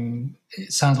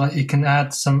 it sounds like it can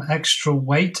add some extra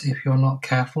weight if you're not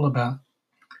careful about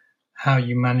how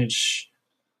you manage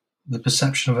the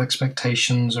perception of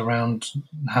expectations around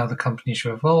how the company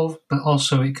should evolve, but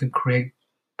also it could create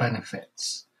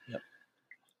benefits. Yep.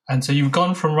 And so you've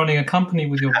gone from running a company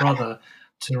with your brother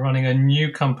to running a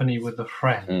new company with a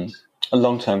friend. A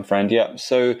long-term friend, yeah.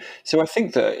 So I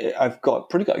think that I've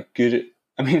got a good.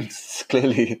 I mean,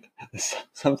 clearly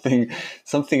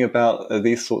something about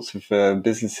these sorts of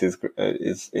businesses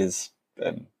is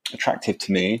attractive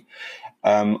to me.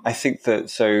 I think that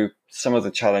some of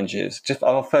the challenges.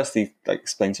 I'll firstly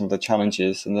explain some of the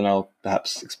challenges, and then I'll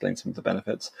perhaps explain some of the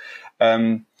benefits.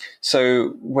 So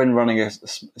when running a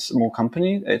small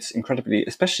company, it's incredibly,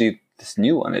 especially this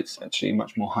new one, it's actually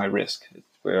much more high risk.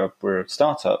 We're a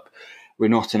startup. We're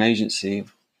not an agency.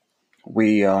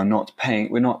 We are not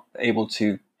paying. We're not able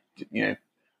to,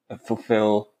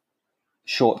 fulfill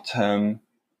short-term.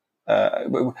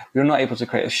 We're not able to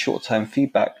create a short-term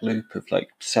feedback loop of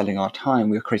selling our time.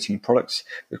 We're creating products.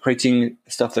 We're creating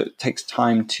stuff that takes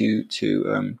time to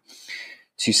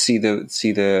see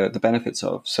the benefits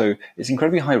of. So it's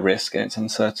incredibly high risk and it's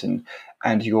uncertain,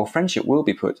 and your friendship will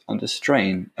be put under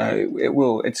strain. It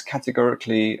will. It's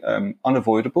categorically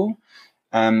unavoidable.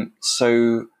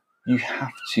 So you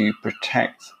have to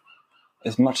protect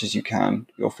as much as you can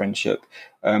your friendship.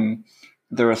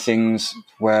 There are things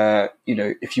where,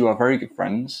 if you are very good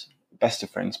friends, best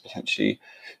of friends potentially,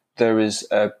 there is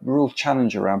a real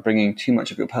challenge around bringing too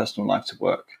much of your personal life to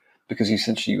work, because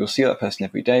essentially you'll see that person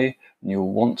every day and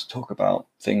you'll want to talk about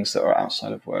things that are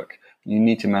outside of work. You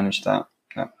need to manage the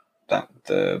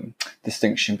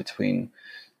distinction between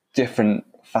different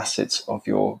facets of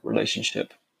your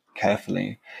relationship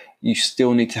carefully. You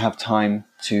still need to have time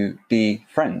to be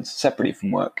friends separately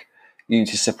from work. You need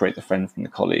to separate the friend from the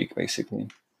colleague, basically.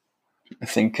 I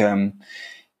think,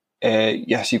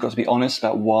 yes, you've got to be honest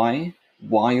about why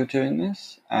you're doing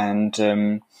this, and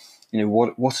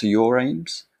what are your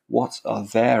aims? What are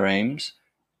their aims?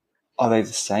 Are they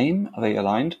the same? Are they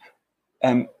aligned?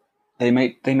 They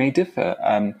may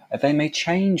differ. They may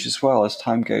change as well as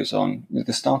time goes on.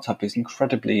 The startup is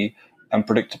incredibly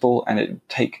unpredictable, and it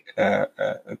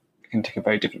can take a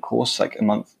very different course, like a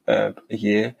month, a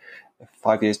year,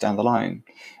 5 years down the line.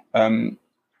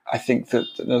 I think that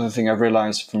another thing I've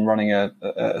realized from running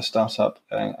a startup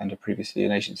and previously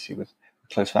an agency with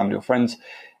close family or friends,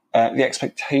 the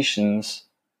expectations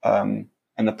and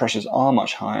the pressures are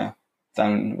much higher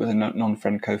than with a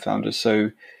non-friend co-founder.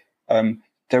 So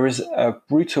there is a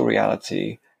brutal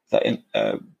reality that,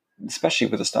 especially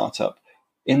with a startup,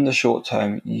 in the short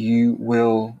term, you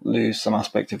will lose some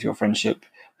aspect of your friendship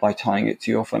by tying it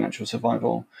to your financial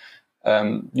survival.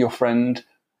 Your friend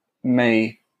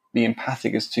may be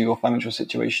empathic as to your financial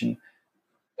situation,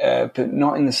 but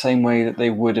not in the same way that they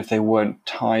would if they weren't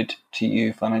tied to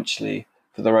you financially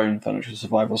for their own financial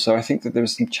survival. So I think that there are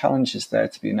some challenges there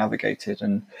to be navigated,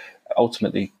 and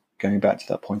ultimately going back to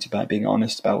that point about being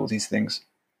honest about all these things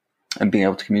and being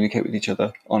able to communicate with each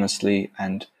other honestly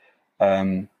and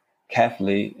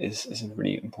carefully is a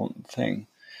really important thing.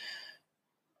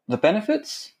 The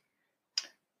benefits,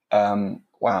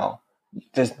 wow.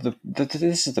 This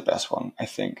is the best one, I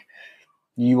think.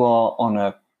 You are on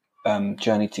a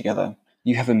journey together.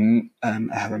 You have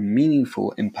a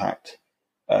meaningful impact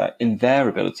in their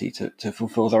ability to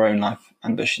fulfill their own life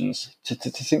ambitions. To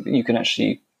think that you can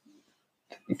actually,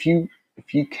 if you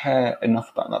care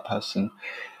enough about that person,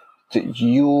 that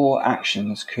your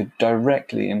actions could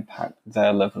directly impact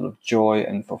their level of joy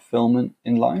and fulfillment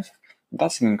in life.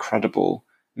 That's an incredible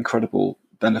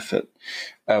benefit.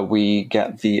 We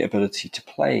get the ability to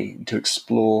play, to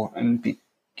explore, and be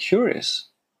curious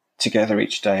together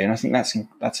each day. And I think that's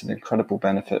an incredible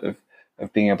benefit of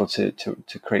being able to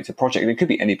create a project. And it could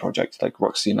be any project. Like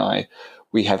Roxy and I,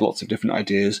 we had lots of different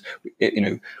ideas.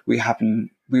 We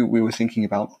were thinking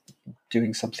about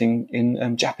doing something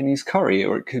in Japanese curry,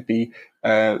 or it could be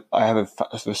I have a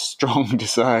strong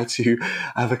desire to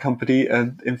have a company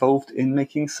involved in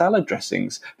making salad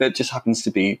dressings. That just happens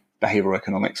to be behavioral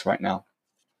economics right now.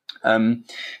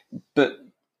 But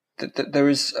there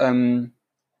is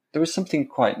something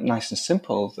quite nice and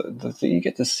simple that you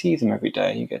get to see them every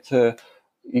day. You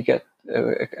get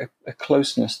a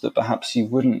closeness that perhaps you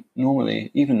wouldn't normally,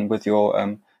 even with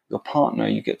your partner.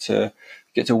 You get to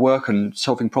work on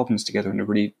solving problems together in a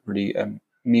really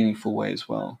meaningful way as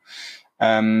well.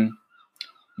 The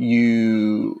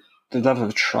level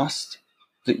of trust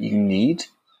that you need,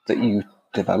 that you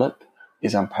develop,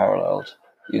 is unparalleled.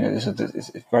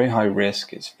 It's very high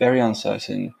risk. It's very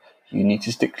uncertain. You need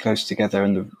to stick close together,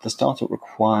 and the startup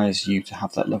requires you to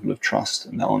have that level of trust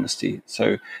and that honesty.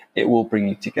 So it will bring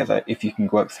you together if you can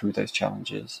work through those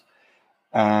challenges.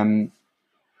 And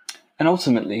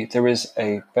ultimately, there is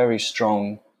a very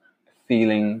strong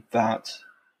feeling that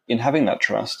in having that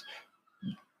trust,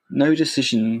 no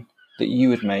decision that you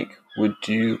would make would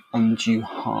do undue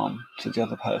harm to the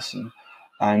other person.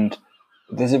 And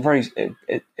there's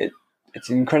it's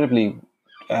an incredibly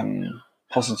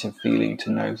positive feeling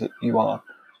to know that you are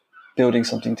building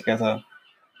something together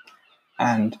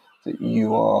and that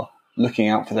you are looking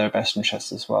out for their best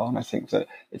interests as well. And I think that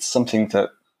it's something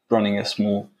that running a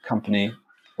small company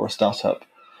or a startup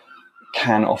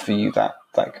can offer you that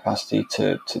capacity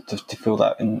to feel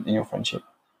that in your friendship.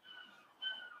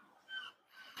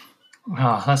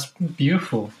 Ah, that's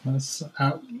beautiful.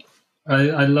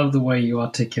 I love the way you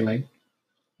articulate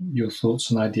your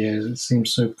thoughts and ideas. It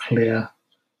seems so clear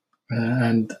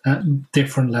and at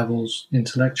different levels,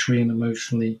 intellectually and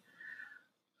emotionally.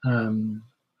 And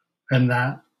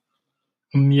that,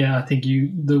 I think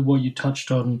what you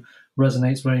touched on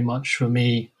resonates very much for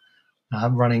me.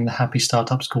 Running the Happy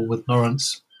Startup School with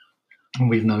Lawrence, and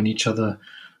we've known each other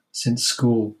since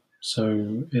school.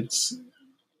 So it's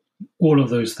all of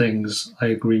those things I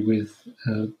agree with,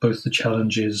 both the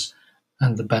challenges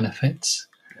and the benefits.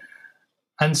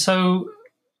 And so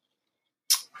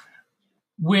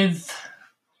with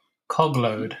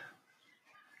Cogload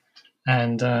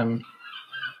and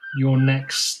your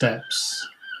next steps,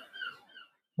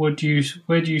 where do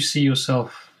you see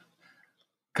yourself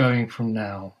going from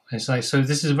now? So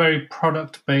this is a very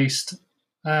product-based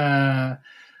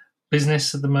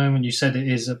business at the moment. You said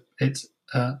you're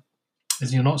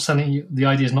not selling. The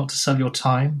idea is not to sell your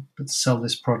time, but to sell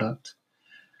this product.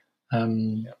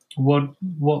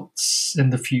 What's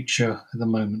in the future at the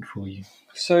moment for you?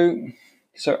 So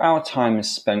our time is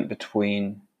spent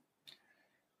between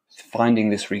finding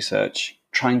this research,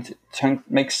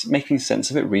 making sense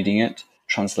of it, reading it,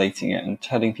 translating it, and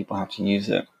telling people how to use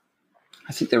it.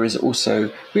 I think there is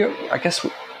also,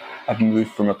 I've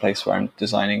moved from a place where I'm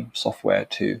designing software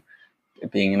to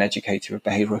being an educator of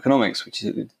behavioral economics, which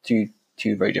is two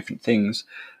very different things.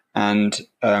 And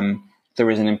there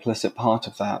is an implicit part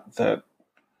of that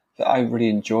I really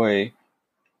enjoy,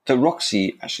 that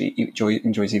Roxy actually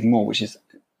enjoys even more, which is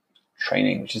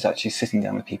training, which is actually sitting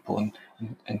down with people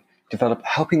and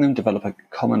helping them develop a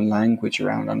common language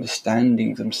around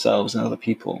understanding themselves and other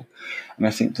people. And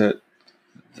I think that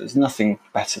there's nothing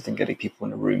better than getting people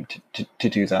in a room to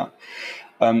do that.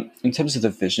 In terms of the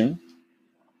vision,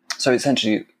 so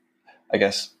essentially, I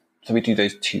guess, so we do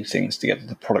those two things together: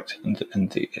 the product and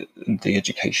the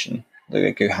education.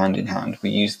 They go hand in hand. We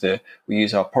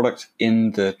use our product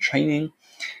in the training,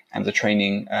 and the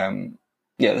training, and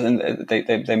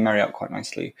they marry up quite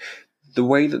nicely. The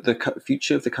way that the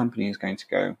future of the company is going to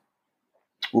go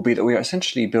will be that we are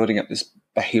essentially building up this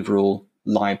behavioral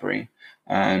library,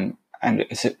 and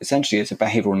essentially it's a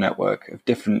behavioral network of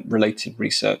different related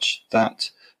research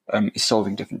that is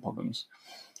solving different problems.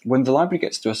 When the library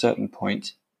gets to a certain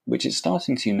point, which it's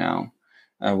starting to now,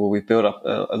 where we've built up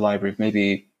a library of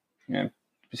maybe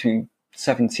between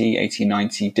 70, 80,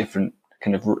 90 different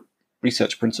kind of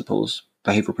research principles,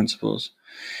 behavioral principles,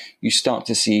 you start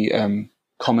to see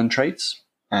common traits,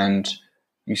 and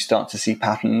you start to see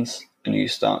patterns, and you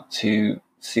start to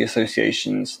see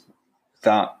associations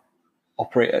that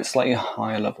operate at a slightly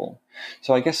higher level.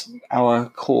 So I guess our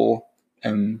core,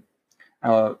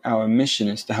 our mission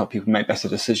is to help people make better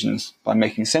decisions by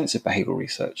making sense of behavioral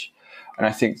research. And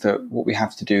I think that what we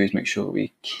have to do is make sure that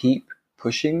we keep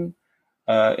pushing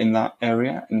in that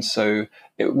area. And so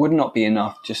it would not be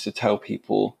enough just to tell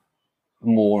people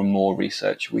more and more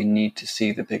research. We need to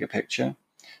see the bigger picture.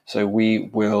 So we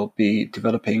will be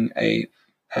developing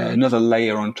another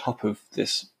layer on top of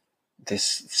this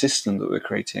system that we're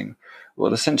creating.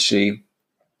 Well, essentially,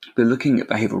 we're looking at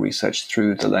behavioral research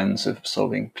through the lens of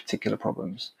solving particular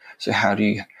problems. So how do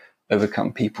you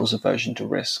overcome people's aversion to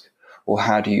risk? Or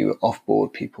how do you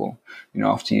offboard people,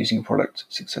 after using a product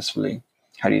successfully?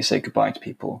 How do you say goodbye to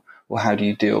people? Or how do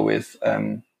you deal with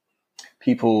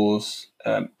people's,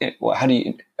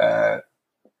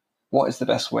 what is the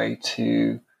best way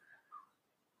to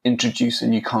introduce a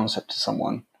new concept to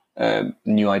someone, a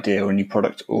new idea or a new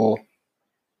product, or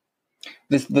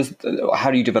how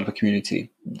do you develop a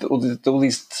community? All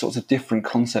these sorts of different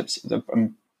concepts,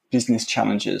 business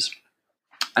challenges,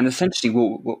 and essentially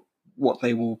what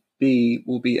they will be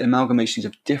amalgamations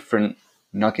of different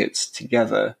nuggets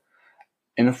together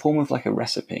in a form of like a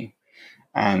recipe,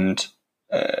 and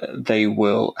they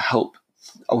will help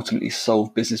ultimately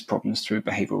solve business problems through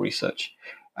behavioral research,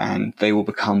 and they will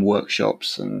become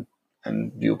workshops, and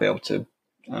you'll be able to.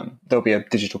 There'll be a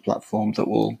digital platform that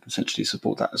will essentially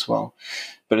support that as well.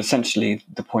 But essentially,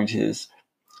 the point is,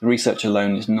 research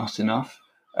alone is not enough.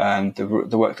 And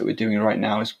the work that we're doing right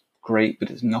now is great, but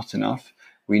it's not enough.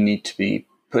 We need to be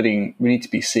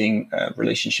seeing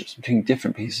relationships between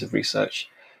different pieces of research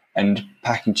and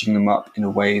packaging them up in a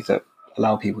way that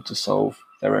allow people to solve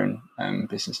their own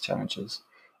business challenges.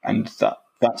 And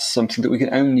that's something that we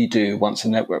can only do once a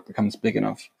network becomes big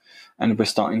enough. And we're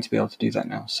starting to be able to do that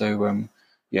now. So,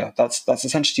 that's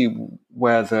essentially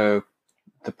where the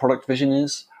product vision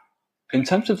is. In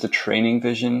terms of the training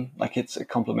vision, like it's a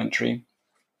complementary.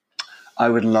 I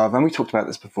would love, and we talked about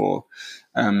this before,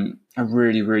 I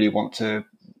really, really want to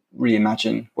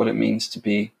reimagine what it means to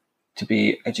be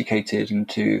educated, and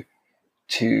to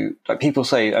like people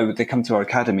say, they come to our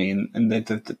academy and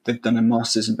they've done a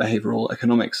master's in behavioral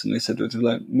economics, and they said they've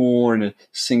learned more in a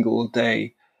single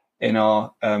day in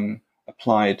our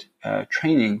applied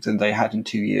training than they had in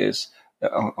 2 years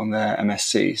on their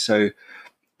MSc. So,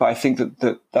 but I think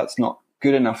that's not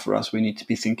good enough for us. We need to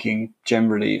be thinking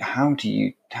generally,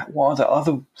 what are the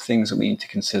other things that we need to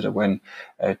consider when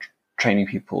training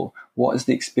people? What is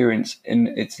the experience in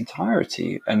its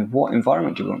entirety, and what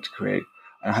environment do we want to create?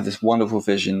 And I have this wonderful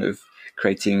vision of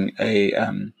creating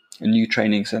a new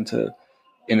training center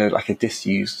in a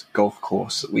disused golf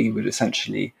course that we would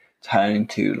essentially turn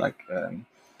into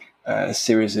a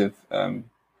series of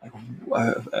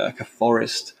like a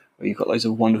forest where you've got loads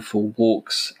of wonderful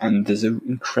walks, and there's an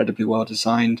incredibly well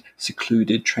designed,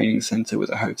 secluded training center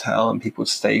with a hotel, and people would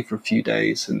stay for a few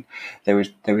days, and they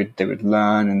would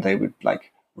learn, and they would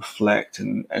reflect,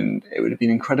 and it would be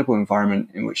an incredible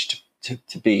environment in which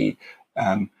to be,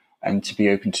 and to be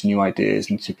open to new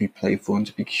ideas, and to be playful, and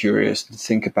to be curious, and to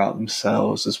think about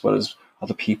themselves as well as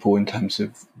other people in terms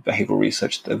of behavioral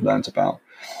research that they've learned about.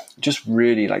 Just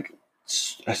really an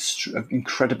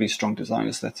incredibly strong design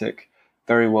aesthetic,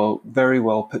 very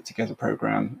well put together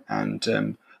program,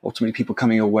 and ultimately people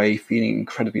coming away feeling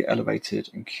incredibly elevated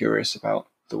and curious about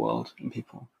the world and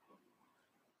people.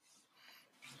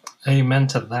 Amen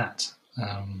to that.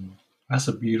 That's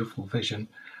a beautiful vision.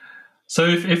 So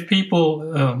if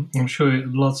people, I'm sure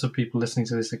lots of people listening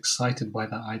to this are excited by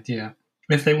that idea.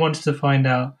 If they wanted to find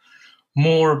out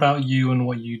more about you and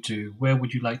what you do, where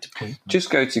would you like to point them? Just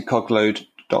go to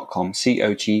coglode.com,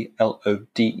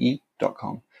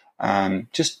 COGLODE.com.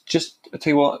 Just I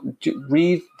tell you what,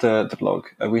 read the blog.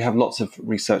 We have lots of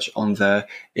research on there.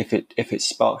 If it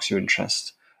sparks your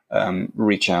interest,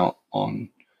 reach out on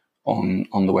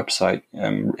the website.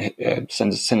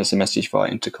 Send us a message via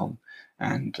intercom,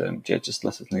 and just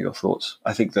let us know your thoughts.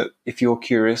 I think that if you're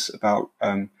curious about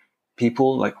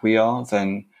people like we are,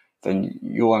 then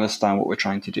you'll understand what we're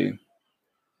trying to do.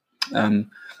 I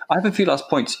have a few last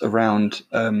points around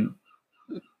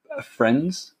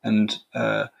friends and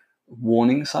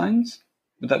warning signs.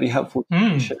 Would that be helpful?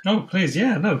 Oh, please.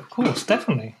 Yeah, no, of course,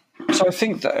 definitely. So I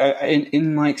think that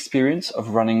in my experience of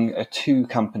running 2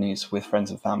 companies with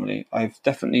friends and family, I've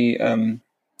definitely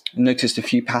noticed a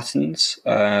few patterns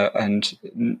and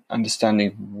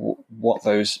understanding what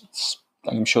those,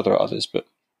 and I'm sure there are others, but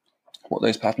what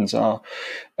those patterns are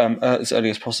as early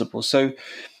as possible. So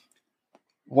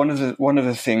one of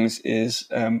the things is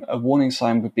a warning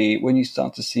sign would be when you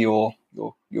start to see your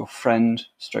friend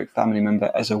stroke family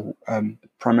member as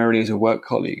primarily as a work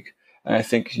colleague. And I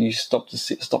think you stop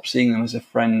seeing them as a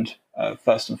friend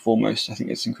first and foremost. I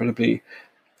think it's incredibly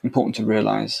important to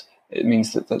realize. It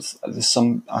means that there's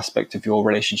some aspect of your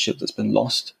relationship that's been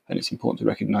lost, and it's important to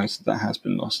recognize that has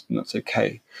been lost, and that's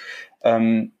okay.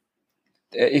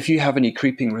 If you have any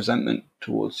creeping resentment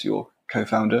towards your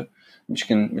co-founder, which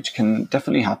can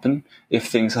definitely happen if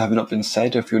things have not been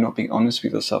said, or if you're not being honest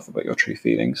with yourself about your true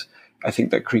feelings, I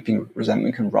think that creeping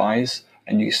resentment can rise,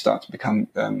 and you start to become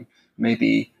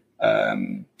maybe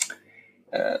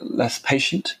less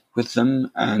patient with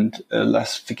them and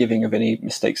less forgiving of any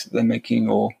mistakes that they're making,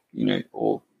 or the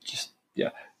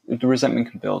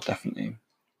resentment can build, definitely.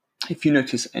 If you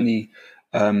notice any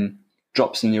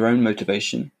drops in your own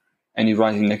motivation, any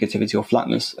rising negativity or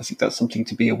flatness, I think that's something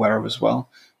to be aware of as well.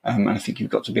 And I think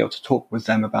you've got to be able to talk with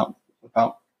them about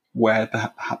where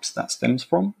perhaps that stems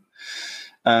from.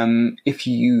 If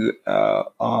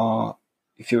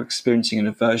you're experiencing an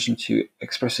aversion to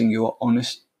expressing your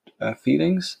honest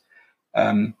feelings,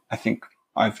 I think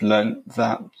I've learned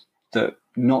that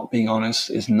not being honest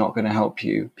is not going to help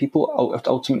you. People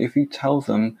ultimately, if you tell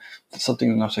them that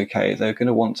something's not okay, they're going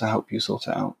to want to help you sort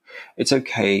it out. It's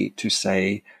okay to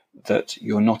say that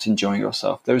you're not enjoying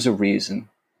yourself. There is a reason.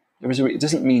 It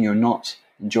doesn't mean you're not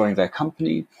enjoying their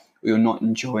company or you're not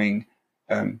enjoying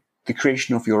the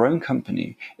creation of your own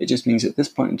company. It just means at this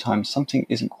point in time, something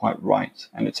isn't quite right,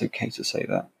 and it's okay to say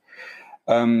that.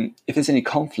 If there's any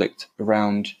conflict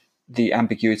around the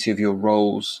ambiguity of your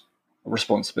roles,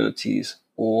 responsibilities,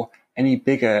 or any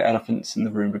bigger elephants in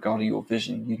the room regarding your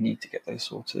vision, you need to get those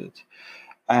sorted.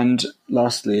 And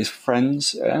lastly, as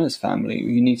friends and as family,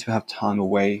 you need to have time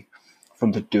away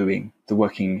from the doing, the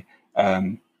working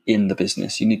in the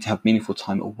business. You need to have meaningful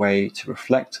time away to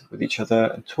reflect with each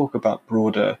other and talk about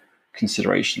broader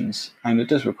considerations. And it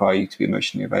does require you to be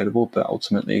emotionally available, but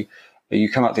ultimately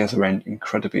you come out the other end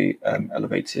incredibly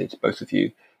elevated, both of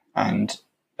you, and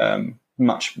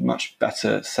much, much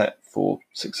better set for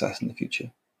success in the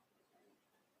future.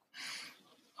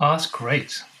 Oh, that's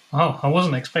great. Oh, I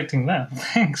wasn't expecting that.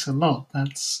 Thanks a lot.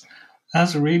 That's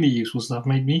really useful stuff.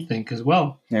 Made me think as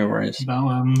well. No worries.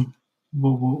 About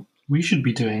what we should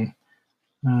be doing,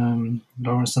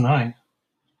 Lawrence and I.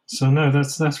 So no,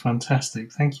 that's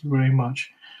fantastic. Thank you very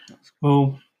much.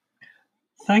 Well,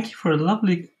 thank you for a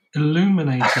lovely,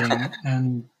 illuminating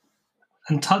and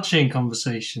touching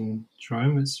conversation,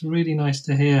 Jerome. It's really nice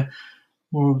to hear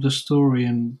more of the story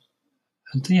and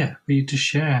for you to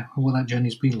share what that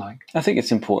journey's been like. I think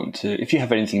it's important to, if you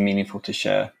have anything meaningful to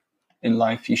share in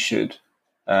life, you should.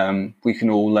 We can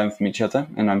all learn from each other,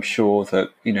 and I'm sure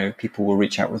that people will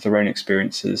reach out with their own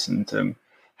experiences, and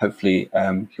hopefully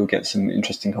you'll get some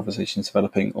interesting conversations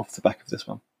developing off the back of this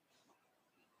one.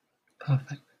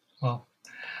 Perfect. Well,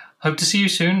 hope to see you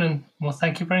soon, and well,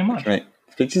 thank you very much. Great.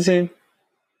 Speak to you soon.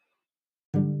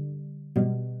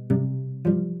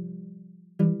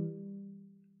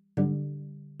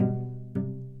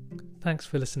 Thanks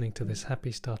for listening to this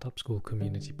Happy Startup School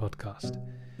Community podcast.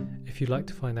 If you'd like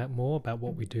to find out more about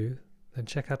what we do, then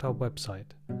check out our website,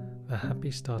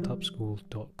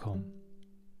 thehappystartupschool.com.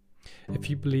 If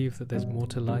you believe that there's more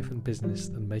to life and business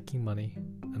than making money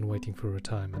and waiting for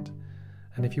retirement,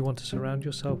 and if you want to surround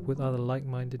yourself with other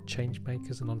like-minded change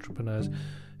makers and entrepreneurs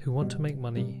who want to make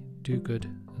money, do good,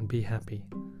 and be happy,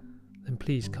 then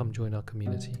please come join our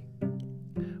community.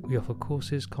 We offer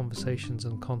courses, conversations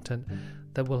and content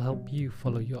that will help you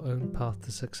follow your own path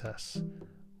to success,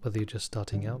 whether you're just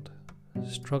starting out,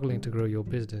 struggling to grow your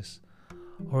business,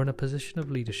 or in a position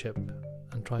of leadership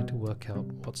and trying to work out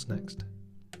what's next.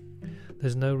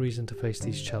 There's no reason to face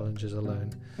these challenges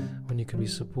alone when you can be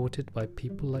supported by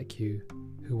people like you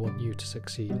who want you to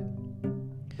succeed.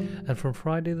 And from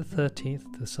Friday the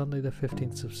 13th to Sunday the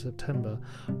 15th of September,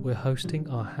 we're hosting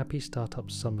our Happy Startup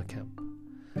Summer Camp.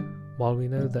 While we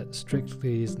know that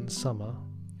strictly isn't summer,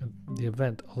 the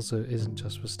event also isn't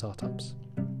just for startups.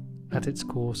 At its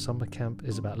core, Summer Camp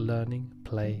is about learning,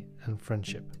 play, and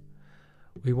friendship.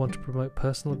 We want to promote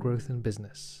personal growth in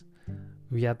business.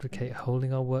 We advocate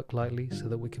holding our work lightly so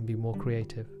that we can be more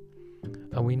creative.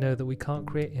 And we know that we can't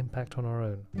create impact on our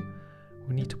own.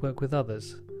 We need to work with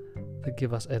others that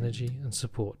give us energy and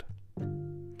support.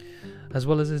 As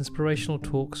well as inspirational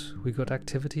talks, we got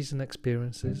activities and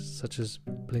experiences such as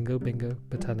Blingo Bingo,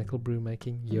 botanical brew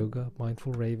making, yoga,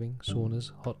 mindful raving,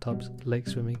 saunas, hot tubs, lake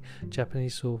swimming,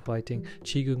 Japanese sword fighting,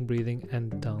 qigong breathing,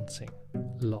 and dancing.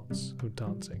 Lots of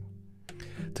dancing.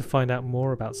 To find out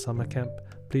more about Summer Camp,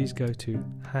 please go to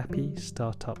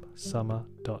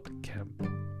happystartupsummer.camp.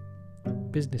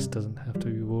 Business doesn't have to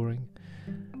be boring,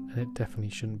 and it definitely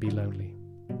shouldn't be lonely.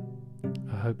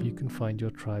 I hope you can find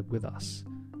your tribe with us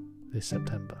this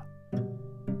September.